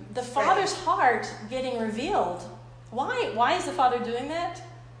moving. the Father's heart getting revealed. Why is the Father doing that?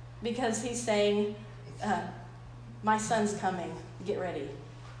 Because he's saying, my Son's coming, get ready.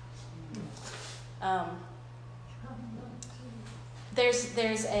 There's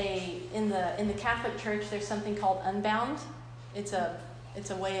in the Catholic Church there's something called Unbound. It's a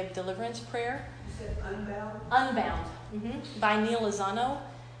way of deliverance prayer. You said unbound? Unbound, by Neil Lozano,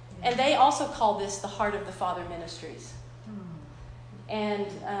 and they also call this the Heart of the Father Ministries. And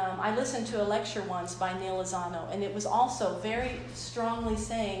I listened to a lecture once by Neil Lozano, and it was also very strongly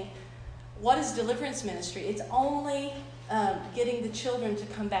saying, what is deliverance ministry? It's only getting the children to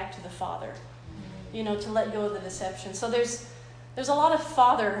come back to the Father, you know, to let go of the deception. So there's a lot of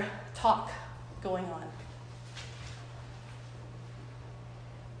Father talk going on.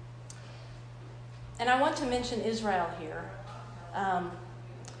 And I want to mention Israel here.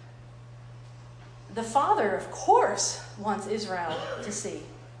 The Father, of course, wants Israel to see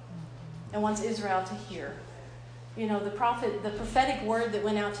and wants Israel to hear. You know, the prophetic word that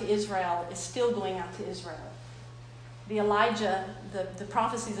went out to Israel is still going out to Israel. The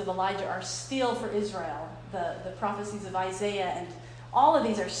prophecies of Elijah are still for Israel. The prophecies of Isaiah and all of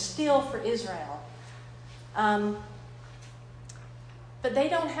these are still for Israel. But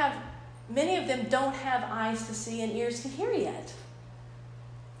many of them don't have eyes to see and ears to hear yet.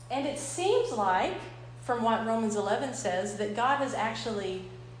 And it seems like, from what Romans 11 says, that God has actually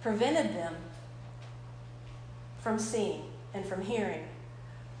prevented them from seeing and from hearing.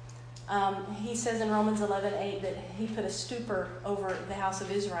 He says in Romans 11:8 that he put a stupor over the house of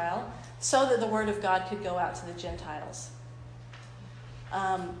Israel so that the word of God could go out to the Gentiles.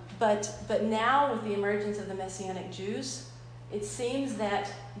 But now, with the emergence of the Messianic Jews, it seems that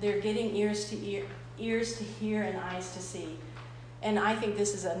they're getting ears to hear and eyes to see. And I think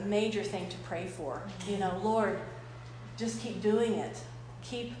this is a major thing to pray for. You know, Lord, just keep doing it.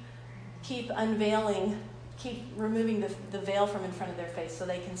 keep unveiling, keep removing the veil from in front of their face so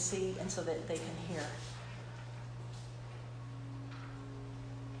they can see and so that they can hear.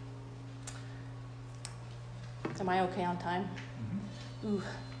 Am I okay on time? Ooh,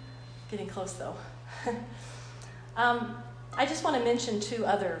 getting close though. I just want to mention two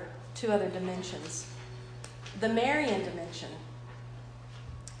other dimensions. The Marian dimension.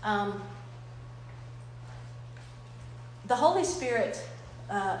 The Holy Spirit,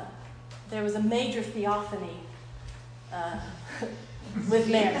 there was a major theophany with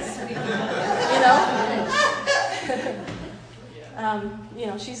Mary.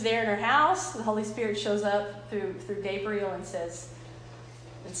 She's there in her house. The Holy Spirit shows up through Gabriel and says,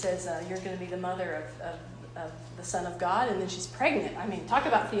 "You're going to be the mother of the Son of God," and then she's pregnant. I mean, talk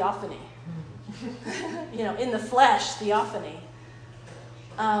about theophany. In the flesh, theophany.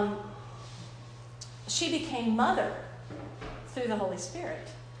 She became mother through the Holy Spirit.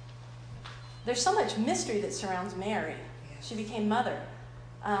 There's so much mystery that surrounds Mary. She became mother.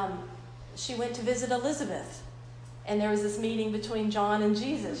 She went to visit Elizabeth, and there was this meeting between John and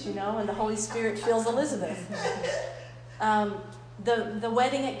Jesus, and the Holy Spirit fills Elizabeth. The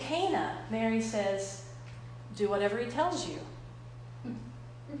wedding at Cana, Mary says, "Do whatever he tells you."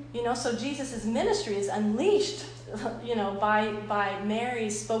 So Jesus' ministry is unleashed, by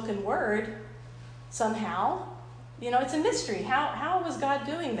Mary's spoken word somehow. It's a mystery. How was God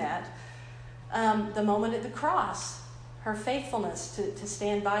doing that? The moment at the cross, her faithfulness to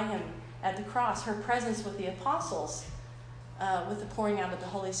stand by him at the cross, her presence with the apostles, with the pouring out of the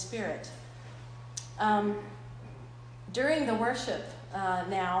Holy Spirit. During the worship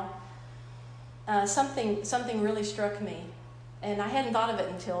something really struck me, and I hadn't thought of it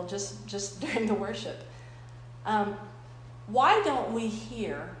until just during the worship. Why don't we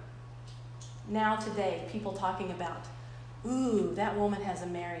hear now today people talking about, "Ooh, that woman has a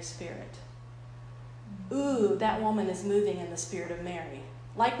Mary spirit. Ooh, that woman is moving in the spirit of Mary."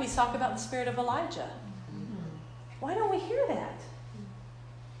 Like we talk about the spirit of Elijah. Why don't we hear that?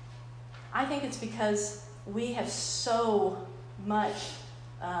 I think it's because we have so much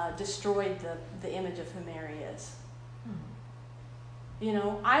destroyed the image of who Mary is.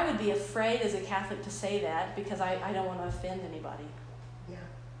 I would be afraid as a Catholic to say that because I don't want to offend anybody. Yeah.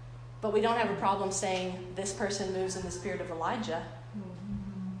 But we don't have a problem saying this person moves in the spirit of Elijah.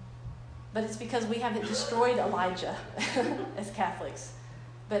 But it's because we haven't destroyed Elijah as Catholics.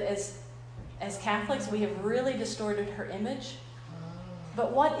 But as Catholics, we have really distorted her image.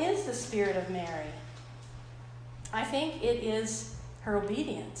 But what is the spirit of Mary? I think it is her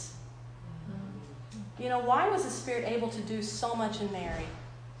obedience. Why was the Spirit able to do so much in Mary?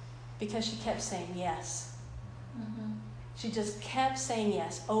 Because she kept saying yes. She just kept saying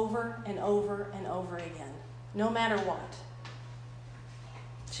yes over and over and over again, no matter what.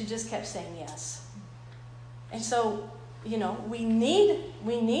 She just kept saying yes. And so, we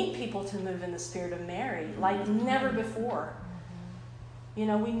need people to move in the spirit of Mary like never before. We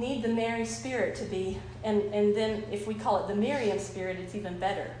need the Mary spirit to be, and then if we call it the Miriam spirit, it's even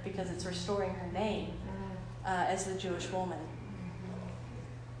better because it's restoring her name as the Jewish woman.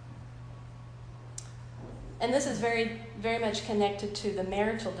 And this is very, very much connected to the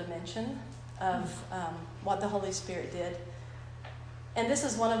marital dimension of what the Holy Spirit did. And this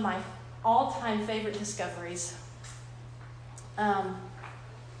is one of my all-time favorite discoveries.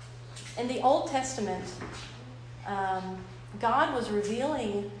 In the Old Testament, God was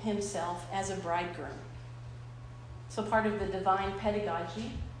revealing himself as a bridegroom. So part of the divine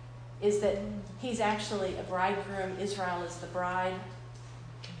pedagogy is that he's actually a bridegroom. Israel is the bride.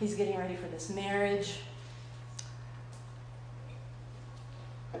 He's getting ready for this marriage.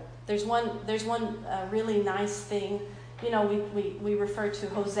 There's one really nice thing. We refer to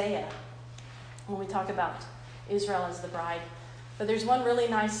Hosea when we talk about Israel as the bride. But there's one really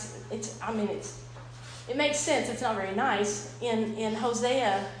nice, it makes sense, it's not very nice. In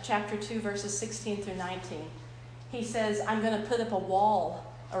Hosea chapter 2, verses 16 through 19, he says, "I'm going to put up a wall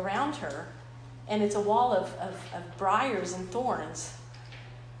around her, and it's a wall of briars and thorns,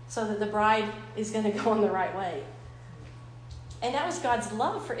 so that the bride is going to go in the right way." And that was God's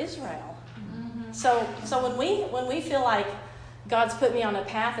love for Israel. Mm-hmm. So when we feel like God's put me on a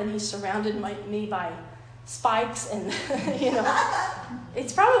path and he's surrounded me by spikes and,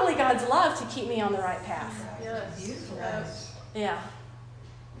 it's probably God's love to keep me on the right path. Yes. Yeah.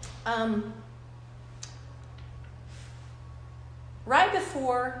 Right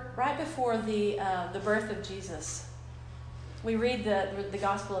before the birth of Jesus, we read the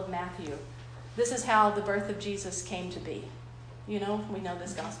Gospel of Matthew. This is how the birth of Jesus came to be. We know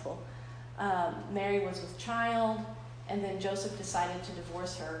this gospel. Mary was with child, And then Joseph decided to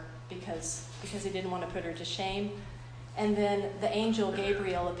divorce her because he didn't want to put her to shame. And then the angel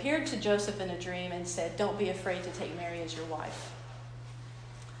Gabriel appeared to Joseph in a dream and said, "Don't be afraid to take Mary as your wife."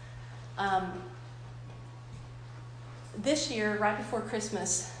 This year, right before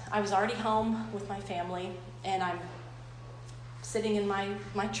Christmas, I was already home with my family, and I'm sitting in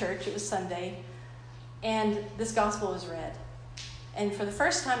my church. It was Sunday, and this gospel was read. And for the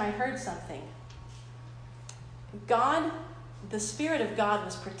first time, I heard something. The Spirit of God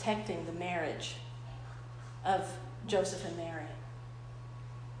was protecting the marriage of Joseph and Mary.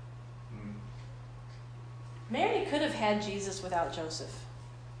 Mary could have had Jesus without Joseph.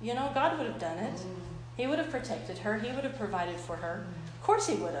 You know, God would have done it. He would have protected her. He would have provided for her. Of course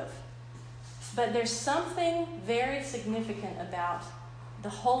he would have. But there's something very significant about the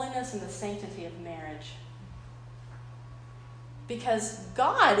holiness and the sanctity of marriage. Because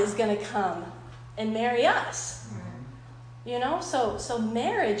God is going to come and marry us. You know, so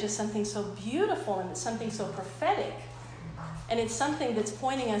marriage is something so beautiful, and it's something so prophetic. And it's something that's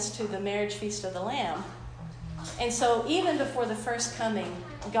pointing us to the marriage feast of the Lamb. And so even before the first coming,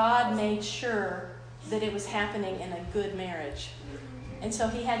 God made sure that it was happening in a good marriage. And so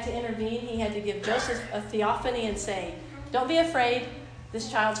he had to intervene. He had to give Joseph a theophany and say, "Don't be afraid. This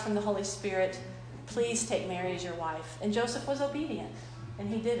child's from the Holy Spirit. Please take Mary as your wife." And Joseph was obedient,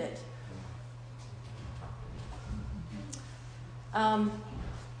 and he did it.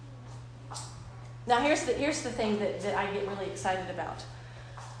 Now here's the thing that I get really excited about.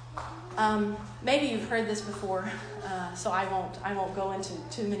 Maybe you've heard this before, so I won't go into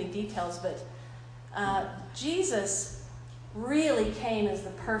too many details. But Jesus really came as the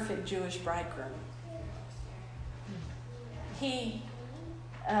perfect Jewish bridegroom. He,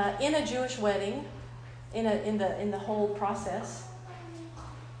 in a Jewish wedding, in the whole process,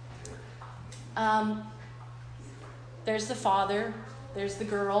 there's the father, there's the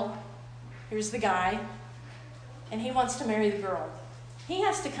girl, here's the guy, and he wants to marry the girl. He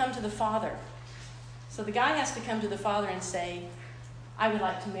has to come to the father. So the guy has to come to the father and say, "I would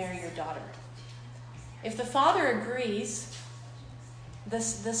like to marry your daughter." If the father agrees, the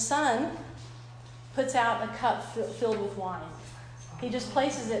son puts out a cup filled with wine. He just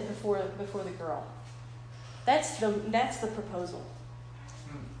places it before the girl. That's the proposal.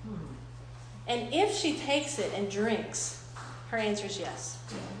 And if she takes it and drinks, her answer is yes.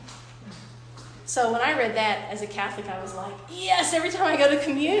 So when I read that as a Catholic, I was like, yes, every time I go to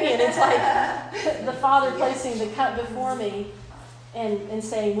communion, it's like the Father placing the cup before me and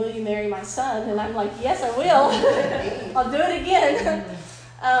saying, "Will you marry my son?" And I'm like, yes, I will. I'll do it again.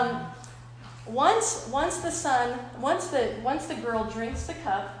 Once the girl drinks the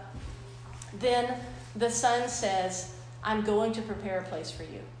cup, then the son says, "I'm going to prepare a place for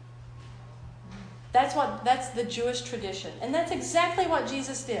you." That's the Jewish tradition. And that's exactly what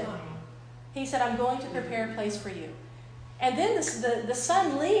Jesus did. He said, "I'm going to prepare a place for you." And then the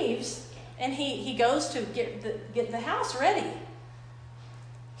son leaves, and he goes to get the house ready.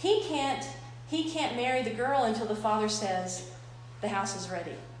 He can't marry the girl until the father says, "The house is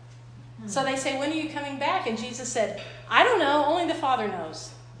ready." So they say, "When are you coming back?" And Jesus said, "I don't know, only the Father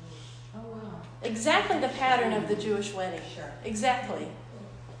knows." Oh, wow. Exactly the pattern of the Jewish wedding. Sure. Exactly.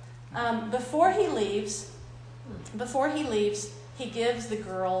 Before he leaves, he gives the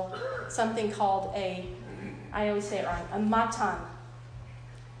girl something called I always say it wrong, a matan.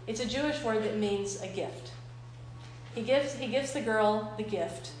 It's a Jewish word that means a gift. He gives the girl the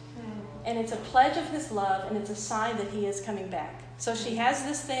gift, and it's a pledge of his love, and it's a sign that he is coming back. So she has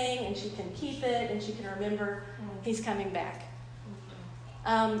this thing, and she can keep it, and she can remember he's coming back.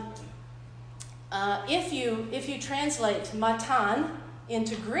 If you translate matan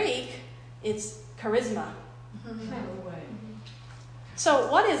into Greek, it's charisma. No way.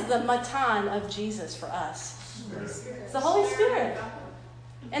 So what is the matan of Jesus for us? It's the Holy Spirit.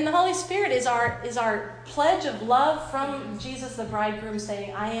 And the Holy Spirit is our pledge of love from Jesus the bridegroom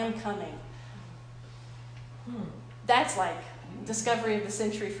saying, "I am coming." That's like discovery of the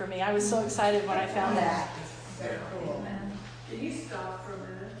century for me. I was so excited when I found that. Very cool. Can you stop for a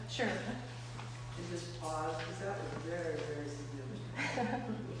minute Sure. and just pause? Because that was very, very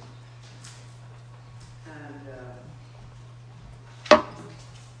significant. And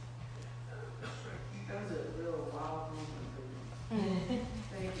that was a real wow moment for me.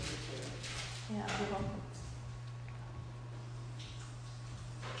 Thank you for sharing. Yeah, you're welcome.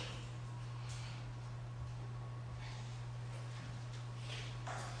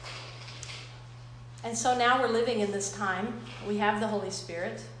 And so now we're living in this time. We have the Holy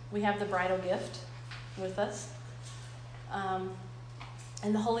Spirit. We have the bridal gift with us.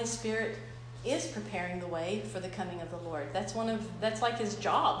 And the Holy Spirit is preparing the way for the coming of the Lord. That's like his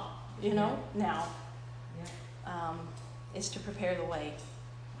job, now, is to prepare the way.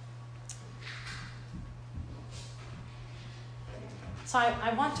 So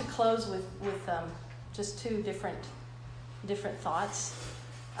I want to close with just two different thoughts.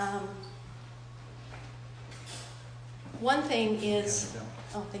 One thing is,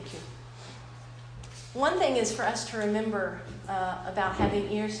 thank you. One thing is for us to remember about having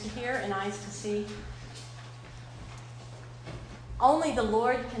ears to hear and eyes to see. Only the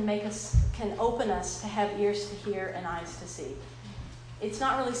Lord can open us to have ears to hear and eyes to see. It's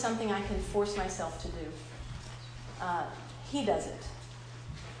not really something I can force myself to do. He does it.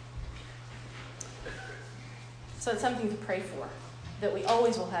 So it's something to pray for, that we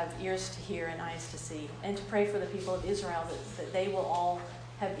always will have ears to hear and eyes to see, and to pray for the people of Israel that they will all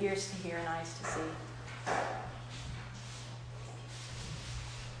have ears to hear and eyes to see.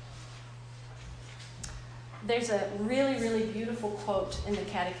 There's a really, really beautiful quote in the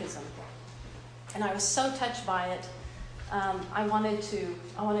Catechism, and I was so touched by it. I wanted to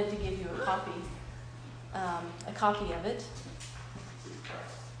give you a copy of it.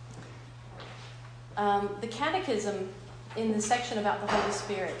 The Catechism, in the section about the Holy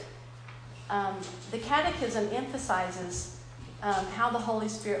Spirit, the Catechism emphasizes how the Holy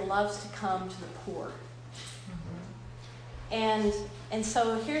Spirit loves to come to the poor. And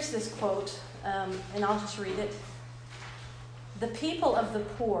so here's this quote, and I'll just read it. The people of the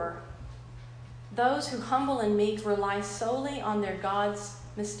poor, those who humble and meek rely solely on their God's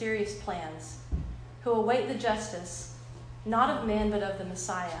mysterious plans, who await the justice, not of men but of the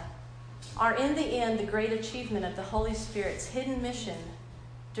Messiah, are in the end the great achievement of the Holy Spirit's hidden mission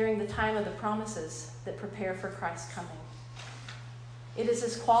during the time of the promises that prepare for Christ's coming. It is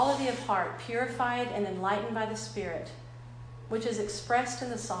this quality of heart, purified and enlightened by the Spirit, which is expressed in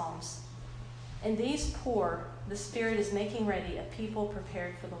the Psalms. In these poor, the Spirit is making ready a people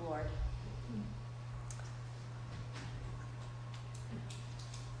prepared for the Lord.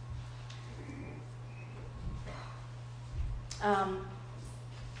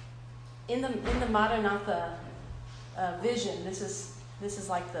 In the Maranatha vision, this is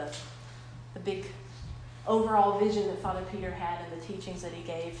like the big overall vision that Father Peter had and the teachings that he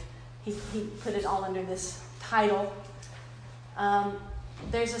gave. He put it all under this title.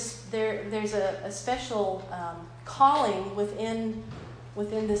 There's a special calling within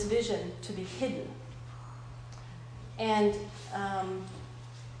this vision to be hidden, and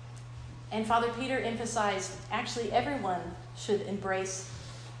Father Peter emphasized actually everyone should embrace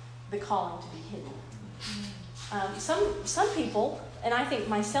the calling to be hidden. Some people, and I think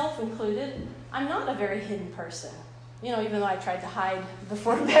myself included, I'm not a very hidden person. Even though I tried to hide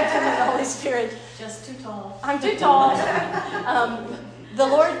before baptism of the Holy Spirit. Just too tall. I'm too tall. The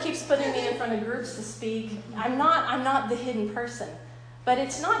Lord keeps putting me in front of groups to speak. I'm not the hidden person. But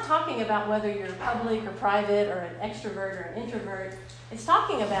it's not talking about whether you're public or private or an extrovert or an introvert. It's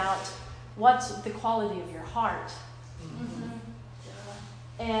talking about what's the quality of your heart. Mm-hmm.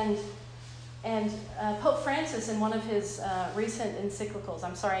 And Pope Francis, in one of his recent encyclicals,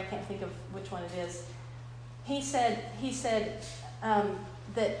 I'm sorry I can't think of which one it is, he said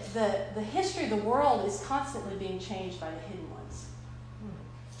that the history of the world is constantly being changed by the hidden ones.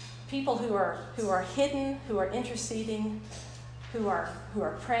 People who are hidden, who are interceding, who are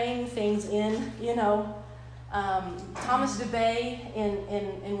praying things in. Thomas DeBay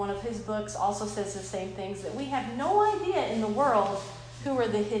in one of his books also says the same things, that we have no idea in the world who are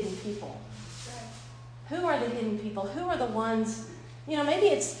the hidden people. Who are the hidden people? Who are the ones? Maybe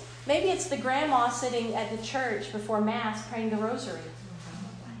it's the grandma sitting at the church before Mass praying the rosary.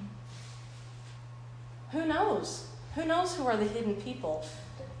 Who knows? Who knows who are the hidden people?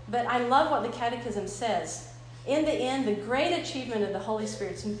 But I love what the Catechism says. In the end, the great achievement of the Holy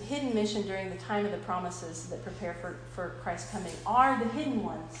Spirit's hidden mission during the time of the promises that prepare for Christ's coming are the hidden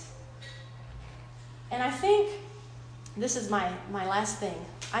ones. And I think, this is my last thing,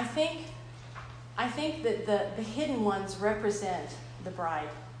 I think that the hidden ones represent the bride.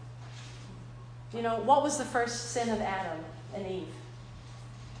 What was the first sin of Adam and Eve?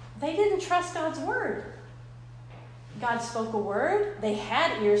 They didn't trust God's word. God spoke a word. They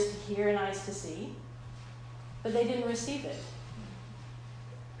had ears to hear and eyes to see, but they didn't receive it.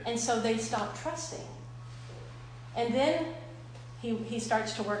 And so they stopped trusting. And then he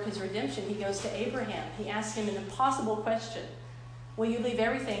starts to work his redemption. He goes to Abraham. He asks him an impossible question. Will you leave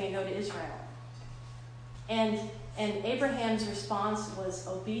everything and go to Israel? And Abraham's response was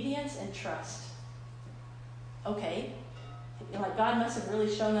obedience and trust. Okay, God must have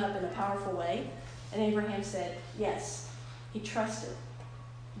really shown up in a powerful way. And Abraham said, yes, he trusted.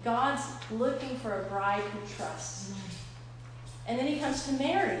 God's looking for a bride who trusts. And then he comes to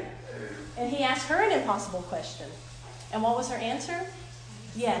Mary, and he asks her an impossible question. And what was her answer?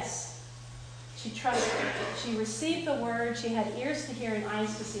 Yes. She trusted. She received the word. She had ears to hear and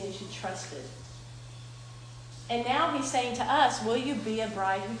eyes to see, and she trusted. And now he's saying to us, will you be a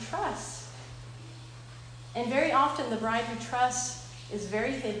bride who trusts? And very often the bride who trusts is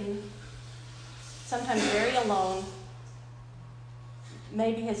very hidden, sometimes very alone,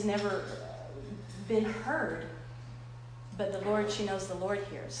 maybe has never been heard, but the Lord, she knows the Lord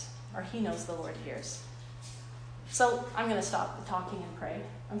hears, or he knows the Lord hears. So I'm going to stop talking and pray.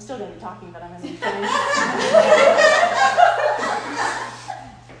 I'm still going to be talking, but I'm going to be praying.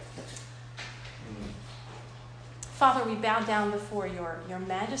 Father, we bow down before your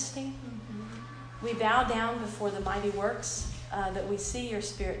majesty. We bow down before the mighty works that we see your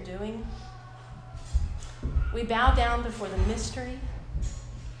Spirit doing. We bow down before the mystery.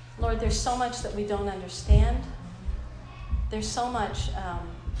 Lord, there's so much that we don't understand. There's so much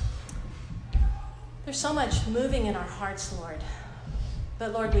moving in our hearts, Lord.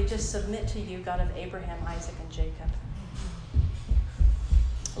 But Lord, we just submit to you, God of Abraham, Isaac, and Jacob.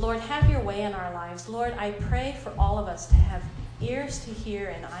 Lord, have your way in our lives. Lord, I pray for all of us to have ears to hear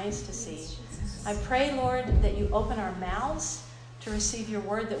and eyes to see. I pray, Lord, that you open our mouths to receive your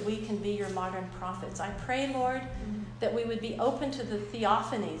word, that we can be your modern prophets. I pray, Lord, that we would be open to the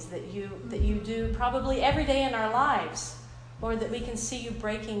theophanies that you do probably every day in our lives. Lord, that we can see you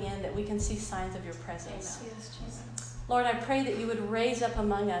breaking in, that we can see signs of your presence. Yes, Jesus. Lord, I pray that you would raise up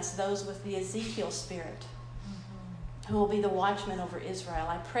among us those with the Ezekiel spirit, who will be the watchmen over Israel.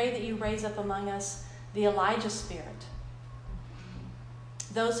 I pray that you raise up among us the Elijah spirit,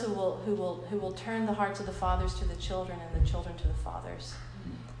 those who will turn the hearts of the fathers to the children and the children to the fathers.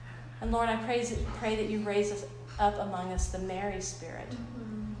 And Lord, I pray that you raise us up among us the Mary spirit,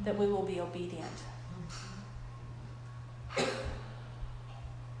 that we will be obedient.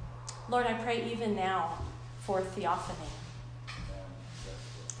 Lord, I pray even now for theophany,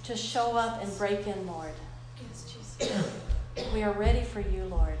 to show up and break in, Lord. Yes, Jesus. We are ready for you,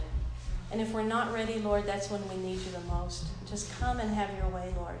 Lord. And if we're not ready, Lord, that's when we need you the most. Just come and have your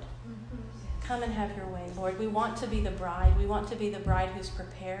way, Lord. Come and have your way, Lord. We want to be the bride. We want to be the bride who's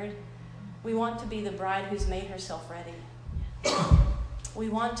prepared. We want to be the bride who's made herself ready. We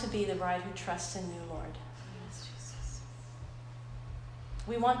want to be the bride who trusts in you, Lord.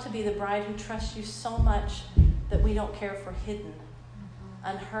 We want to be the bride who trusts you so much that we don't care for hidden,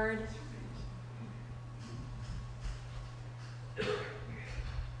 unheard.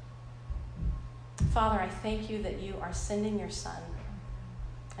 Father, I thank you that you are sending your Son.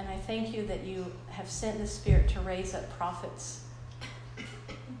 And I thank you that you have sent the Spirit to raise up prophets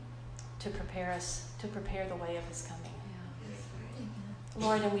to prepare us, to prepare the way of his coming.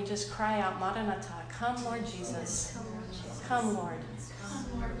 Lord, and we just cry out, Maranatha, come, Lord Jesus. Come, Lord.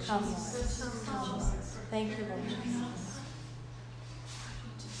 Come, Lord. Thank you, Lord Jesus.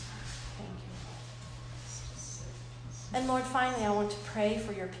 Thank you. And Lord, finally, I want to pray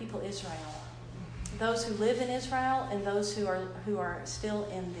for your people Israel. Those who live in Israel and those who are still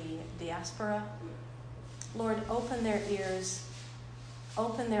in the diaspora. Lord, open their ears,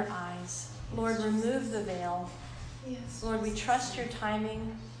 open their eyes. Lord, remove the veil. Yes. Lord, we trust your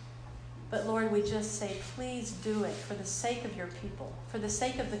timing. But Lord, we just say, please do it for the sake of your people, for the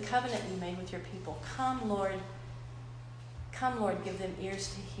sake of the covenant you made with your people. Come, Lord. Come, Lord, give them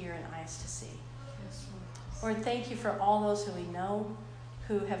ears to hear and eyes to see. Lord, thank you for all those who we know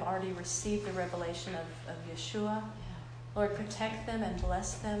who have already received the revelation of Yeshua. Lord, protect them and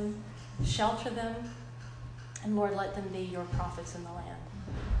bless them, shelter them, and Lord, let them be your prophets in the land.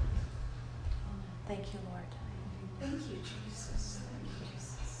 Thank you, Lord. Thank you, Jesus. Thank you,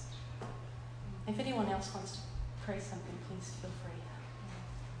 Jesus. If anyone else wants to pray something, please feel free.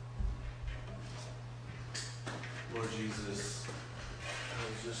 Lord Jesus, I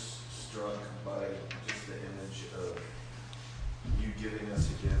was just struck by just the image of you giving us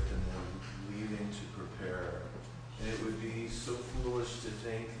a gift and then leaving to prepare. And it would be so foolish to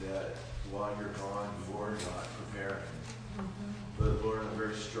think that while you're gone, you're not preparing. But Lord, I'm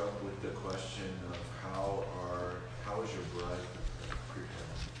very struck with the question of how is your bride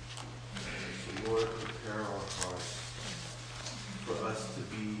prepared? So Lord, prepare our hearts for us to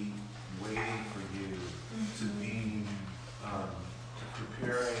be waiting for you, to be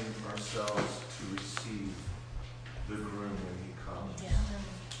preparing ourselves to receive the groom when he comes. Yeah.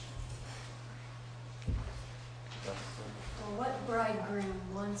 Well, what bridegroom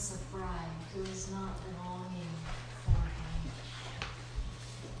wants a bride who is not longing for him?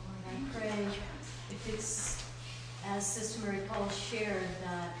 Lord, I pray if it's, as Sister Marie Paul shared,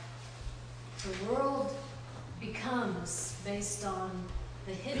 that the world becomes based on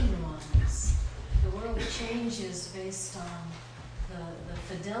the hidden ones. The world changes based on the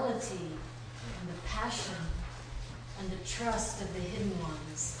fidelity and the passion and the trust of the hidden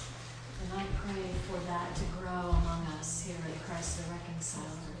ones. And I pray for that to grow among us here at Christ the Reconciler.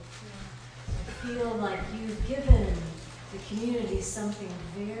 I feel like you've given the community something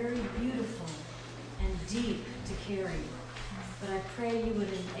very beautiful and deep to carry. But I pray you would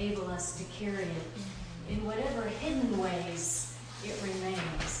enable us to carry it in whatever hidden ways it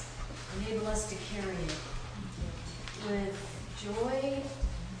remains. Enable us to carry it with joy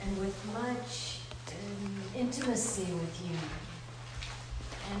and with much intimacy with you,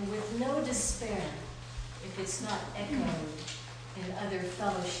 and with no despair if it's not echoed in other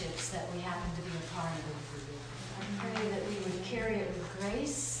fellowships that we happen to be a part of. I pray that we would carry it with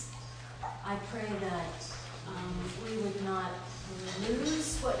grace. I pray that we would not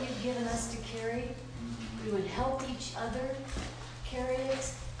lose what you've given us to carry. We would help each other carry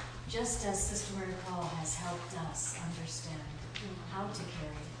it, just as Sister Mary Paul has helped us understand how to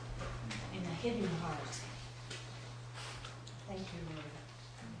carry it in a hidden heart. Thank you, Lord.